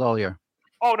was saying for the whole year.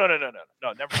 Oh no, never.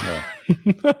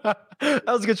 That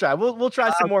was a good try. We'll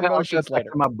try some more motions later.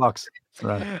 My bucks.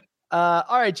 Right.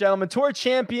 All right, gentlemen. Tour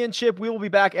Championship. We will be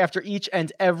back after each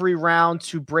and every round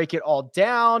to break it all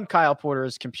down. Kyle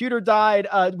Porter's computer died.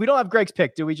 We don't have Greg's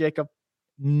pick, do we, Jacob?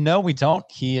 No, we don't.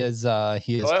 He is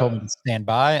told me to stand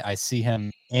by. I see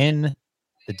him in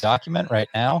the document right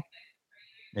now.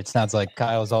 It sounds like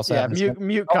Kyle is also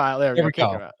mute Kyle. There we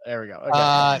go. There we go.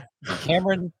 Okay.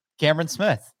 Cameron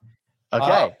Smith.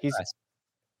 Okay.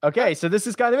 Okay, so this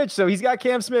is kind of interesting. So he's got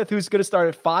Cam Smith, who's going to start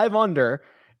at 5 under.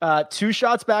 2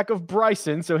 shots back of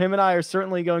Bryson. So him and I are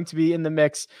certainly going to be in the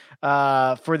mix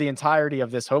for the entirety of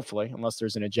this, hopefully, unless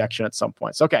there's an ejection at some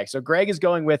point. So, okay, so Greg is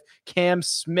going with Cam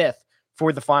Smith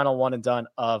for the final one and done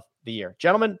of the year.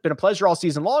 Gentlemen, been a pleasure all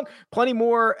season long. Plenty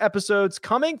more episodes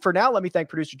coming. For now, let me thank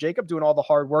producer Jacob doing all the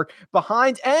hard work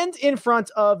behind and in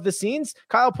front of the scenes.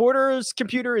 Kyle Porter's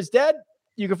computer is dead.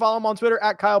 You can follow him on Twitter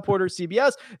at Kyle Porter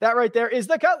CBS. That right there is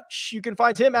the coach. You can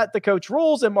find him at the Coach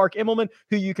Rules, and Mark Immelman,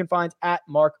 who you can find at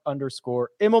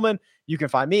Mark_Immelman. You can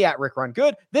find me at Rick Run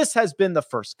Good. This has been The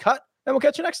First Cut, and we'll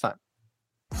catch you next time.